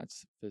name right.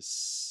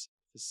 It's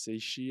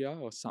Faceticia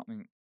or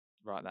something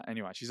like that.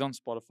 Anyway, she's on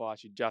Spotify.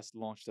 She just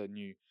launched her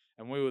new,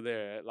 and we were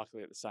there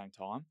luckily at the same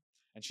time.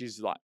 And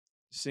she's like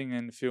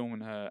singing,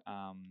 filming her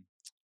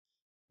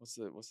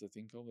what's the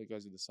thing called that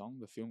goes with the song?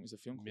 The film is a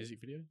film Music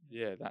video?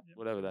 Yeah,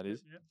 whatever that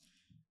is. Yep.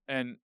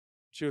 And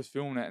she was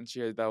filming it, and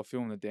they were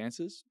filming the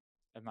dancers.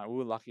 And mate, we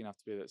were lucky enough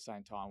to be there at the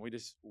same time. We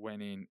just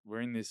went in.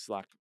 We're in this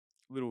like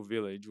little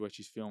village where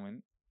she's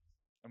filming,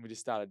 and we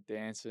just started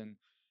dancing.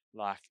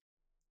 Like,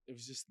 it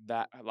was just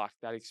that, like,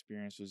 that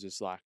experience was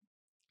just like,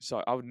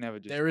 so I would never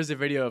just. There is a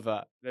video of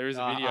that. There is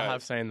a video. I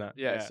have seen that.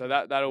 Yeah, Yeah. so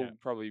that'll we'll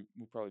probably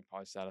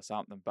post that or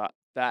something. But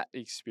that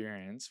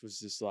experience was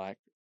just like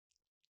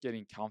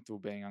getting comfortable,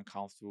 being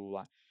uncomfortable,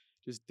 like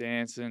just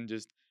dancing,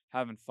 just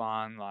having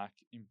fun, like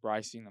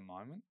embracing the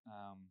moment.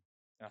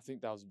 And I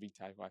think that was a big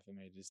takeaway for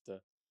me, just to,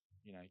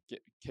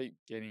 keep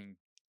getting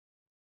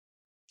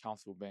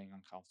comfortable being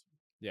uncomfortable.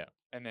 Yeah.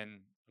 And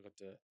then I got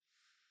to,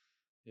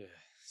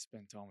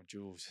 spend time with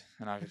Jules,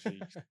 and I actually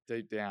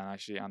deep down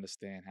actually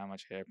understand how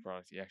much hair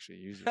product he actually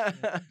uses. It's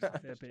a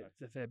fair bit.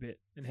 It's a fair bit.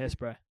 And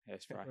hairspray.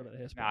 Hairspray. What about the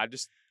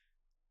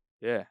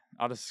hairspray?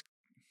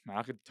 Man,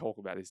 I could talk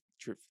about this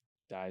trip for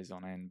days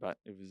on end, but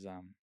it was,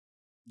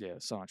 it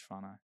was so much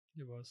fun.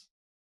 It was.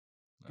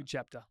 No. Good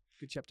chapter.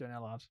 Good chapter in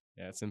our lives.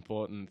 Yeah, it's an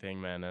important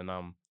thing, man. And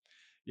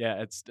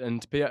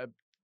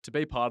to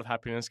be part of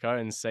Happiness Co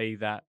and see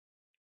that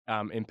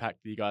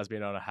impact that you guys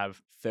being able to have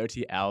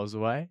 30 hours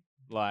away.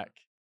 Like,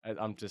 I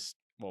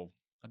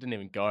didn't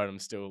even go, and I'm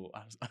still.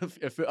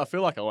 I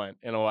feel like I went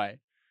in a way,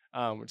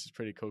 which is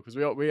pretty cool because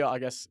we are, I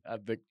guess,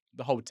 the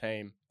whole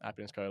team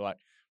Happiness Co. Like,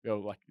 we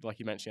all, like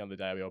you mentioned the other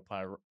day, we all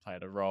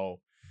played a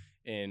role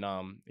in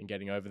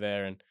getting over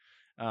there, and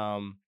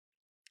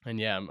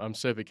I'm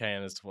super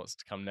keen as to what's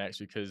to come next,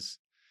 because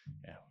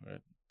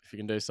if you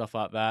can do stuff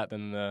like that,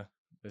 then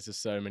there's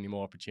just so many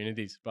more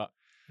opportunities. But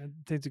I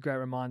think it's a great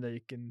reminder.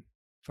 You can,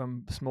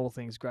 from small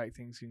things, great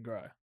things can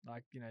grow.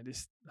 Like,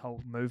 this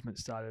whole movement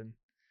started in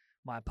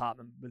my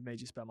apartment with me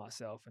just by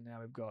myself, and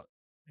now we've got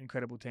an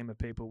incredible team of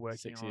people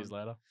working 6 years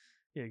later.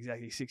 Yeah,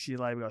 exactly. 6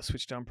 years later, we've got a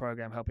switched on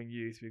program helping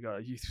youth. We've got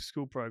a youth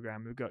school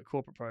program. We've got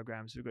corporate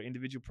programs. We've got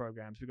individual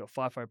programs. We've got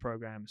FIFO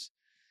programs.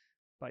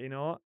 But you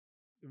know what?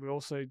 We're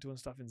also doing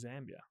stuff in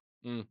Zambia.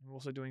 We're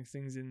also doing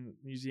things in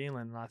New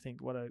Zealand. And I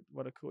think what a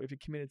cool, if you're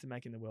committed to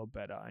making the world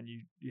better, and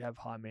you have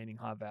high meaning,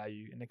 high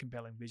value, and a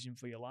compelling vision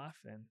for your life,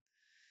 then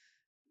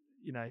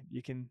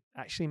you can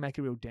actually make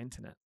a real dent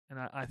in it. And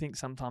I think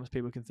sometimes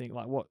people can think,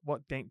 like,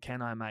 what dent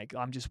can I make?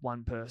 I'm just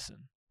one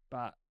person.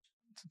 But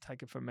to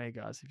take it from me,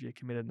 guys, if you're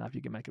committed enough,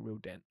 you can make a real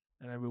dent,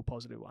 and a real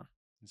positive one.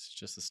 It's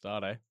just the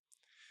start, eh?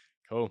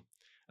 Cool.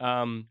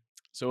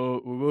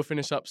 So we will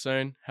finish up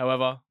soon.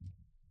 However,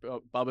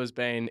 Bubba's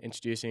been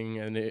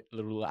introducing a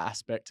little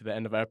aspect to the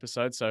end of our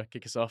episode, so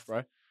kick us off,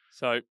 bro.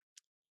 So,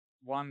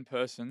 one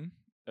person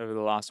over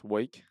the last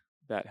week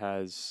that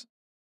has,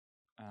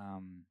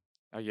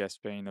 I guess,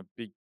 played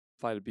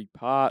a big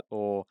part,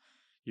 or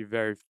you're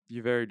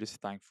very just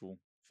thankful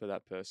for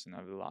that person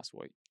over the last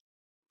week.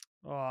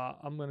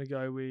 I'm going to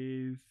go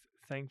with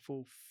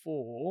thankful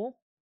for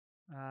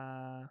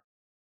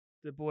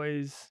the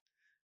boys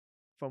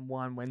from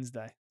Wine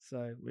Wednesday.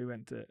 So we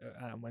went to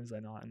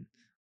Wednesday night, and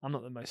I'm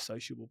not the most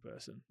sociable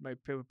person. Maybe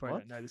people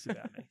probably don't know this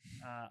about me.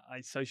 I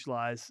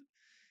socialize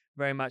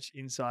very much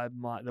inside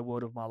the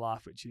world of my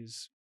life, which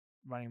is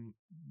running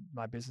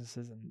my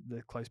businesses and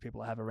the close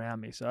people I have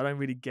around me. So I don't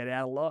really get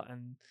out a lot,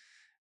 and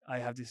I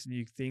have this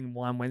new thing,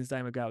 Wine Wednesday,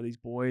 and we go out with these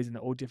boys, and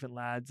they're all different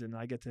lads, and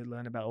I get to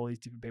learn about all these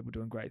different people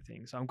doing great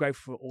things. So I'm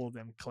grateful for all of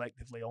them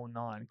collectively, all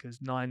 9, because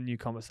 9 new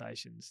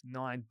conversations,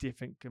 9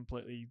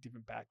 completely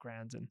different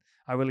backgrounds, and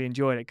I really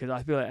enjoyed it because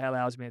I feel it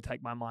allows me to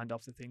take my mind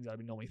off the things I've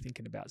been normally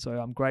thinking about. So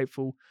I'm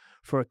grateful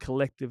for a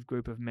collective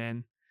group of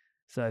men.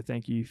 So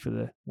thank you for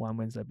the Wine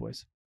Wednesday,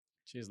 boys.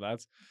 Cheers,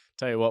 lads.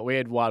 Tell you what, we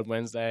had Wild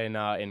Wednesday in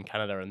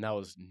Canada, and that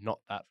was not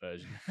that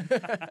version.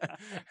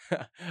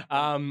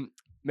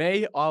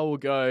 Me, I will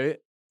go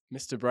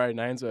Mr. Brayden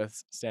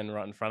Ainsworth standing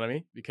right in front of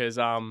me, because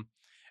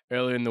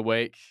earlier in the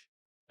week,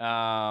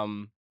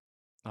 I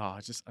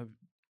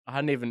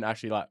hadn't even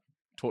actually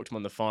talked to him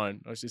on the phone.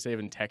 I was just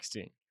even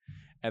texting,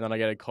 and then I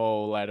get a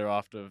call later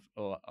after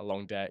a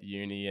long day at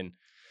uni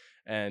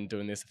and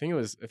doing this. I think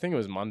it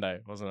was Monday,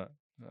 wasn't it?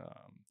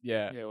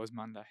 Yeah, it was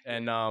Monday.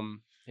 And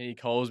he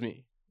calls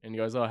me and he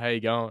goes, "Oh, how you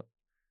going?"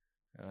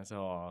 And I said,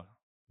 "Oh,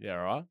 yeah,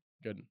 all right,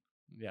 good,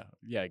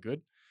 yeah,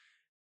 good."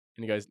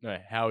 And he goes, "No,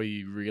 how are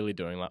you really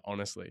doing? Like,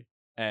 honestly."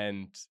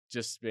 And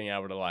just being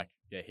able to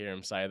hear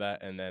him say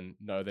that, and then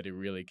know that he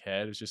really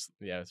cared, it's just,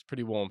 it's a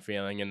pretty warm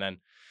feeling. And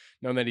then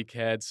knowing that he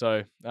cared,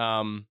 so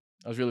I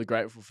was really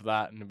grateful for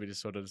that. And we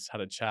just sort of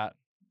had a chat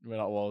while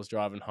I was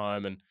driving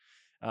home,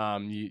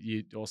 and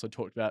you also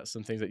talked about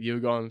some things that you were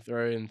going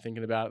through and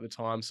thinking about at the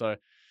time. So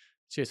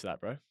cheers for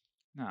that, bro.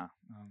 Nah,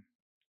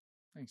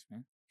 thanks,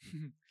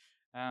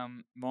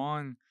 man.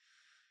 Mine,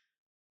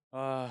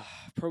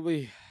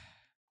 probably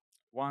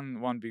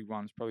one big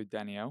one's probably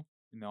Danielle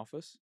in the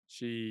office.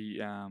 She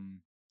had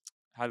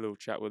a little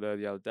chat with her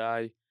the other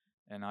day,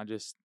 and I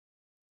just,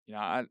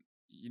 when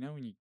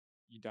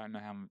you don't know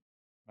how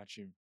much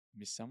you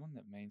miss someone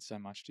that means so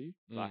much to you.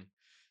 When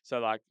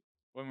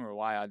we were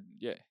away,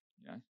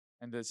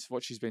 and that's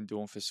what she's been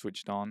doing for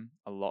Switched On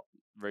a lot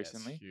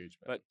recently. That's huge,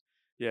 man. But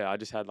I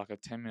just had a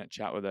 10-minute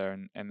chat with her,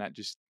 and that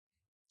just,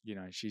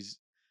 she's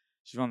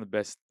one of the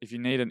best. If you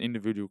need an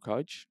individual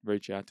coach,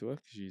 reach out to her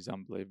because she's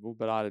unbelievable.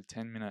 But I had a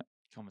 10-minute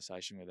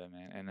conversation with her,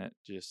 man, and it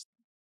just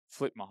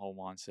flipped my whole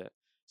mindset.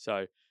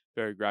 So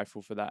very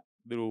grateful for that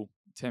little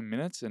 10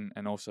 minutes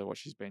and also what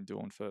she's been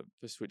doing for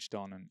Switched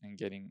On and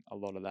getting a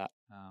lot of that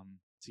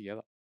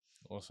together.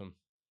 Awesome.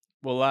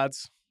 Well,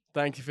 lads,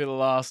 thank you for the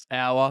last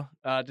hour.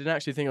 Didn't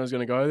actually think I was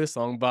going to go this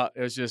long, but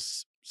it was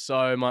just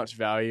so much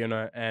value,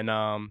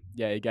 and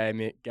you gave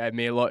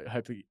me a lot.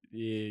 Hopefully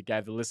you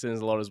gave the listeners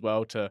a lot as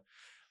well to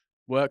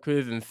work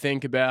with and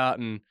think about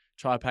and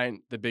try to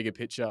paint the bigger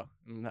picture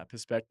in that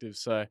perspective.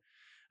 So,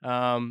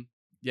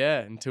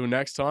 until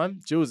next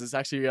time, Jules, it's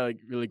actually really,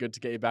 really good to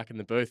get you back in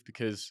the booth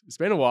because it's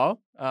been a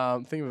while. I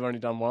think we've only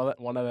done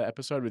one other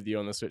episode with you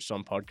on the Switched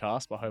On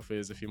podcast, but hopefully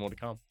there's a few more to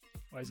come.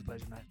 Always a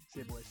pleasure, mate.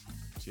 See you, boys.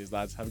 Cheers,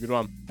 lads. Have a good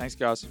one. Thanks,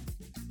 guys.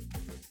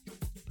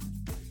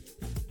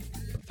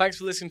 Thanks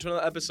for listening to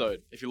another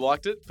episode. If you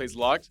liked it, please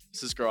like,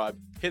 subscribe,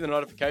 hit the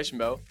notification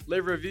bell,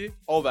 leave a review,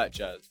 all that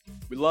jazz.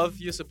 We love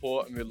your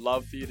support and we'd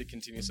love for you to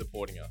continue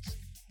supporting us.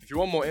 If you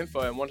want more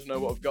info and want to know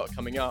what we've got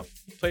coming up,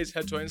 please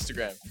head to our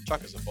Instagram,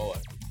 chuck us a follow.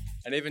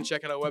 And even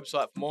check out our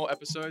website for more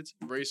episodes,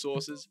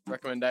 resources,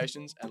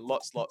 recommendations, and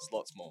lots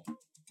more.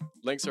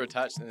 Links are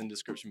attached in the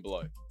description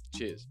below.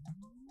 Cheers.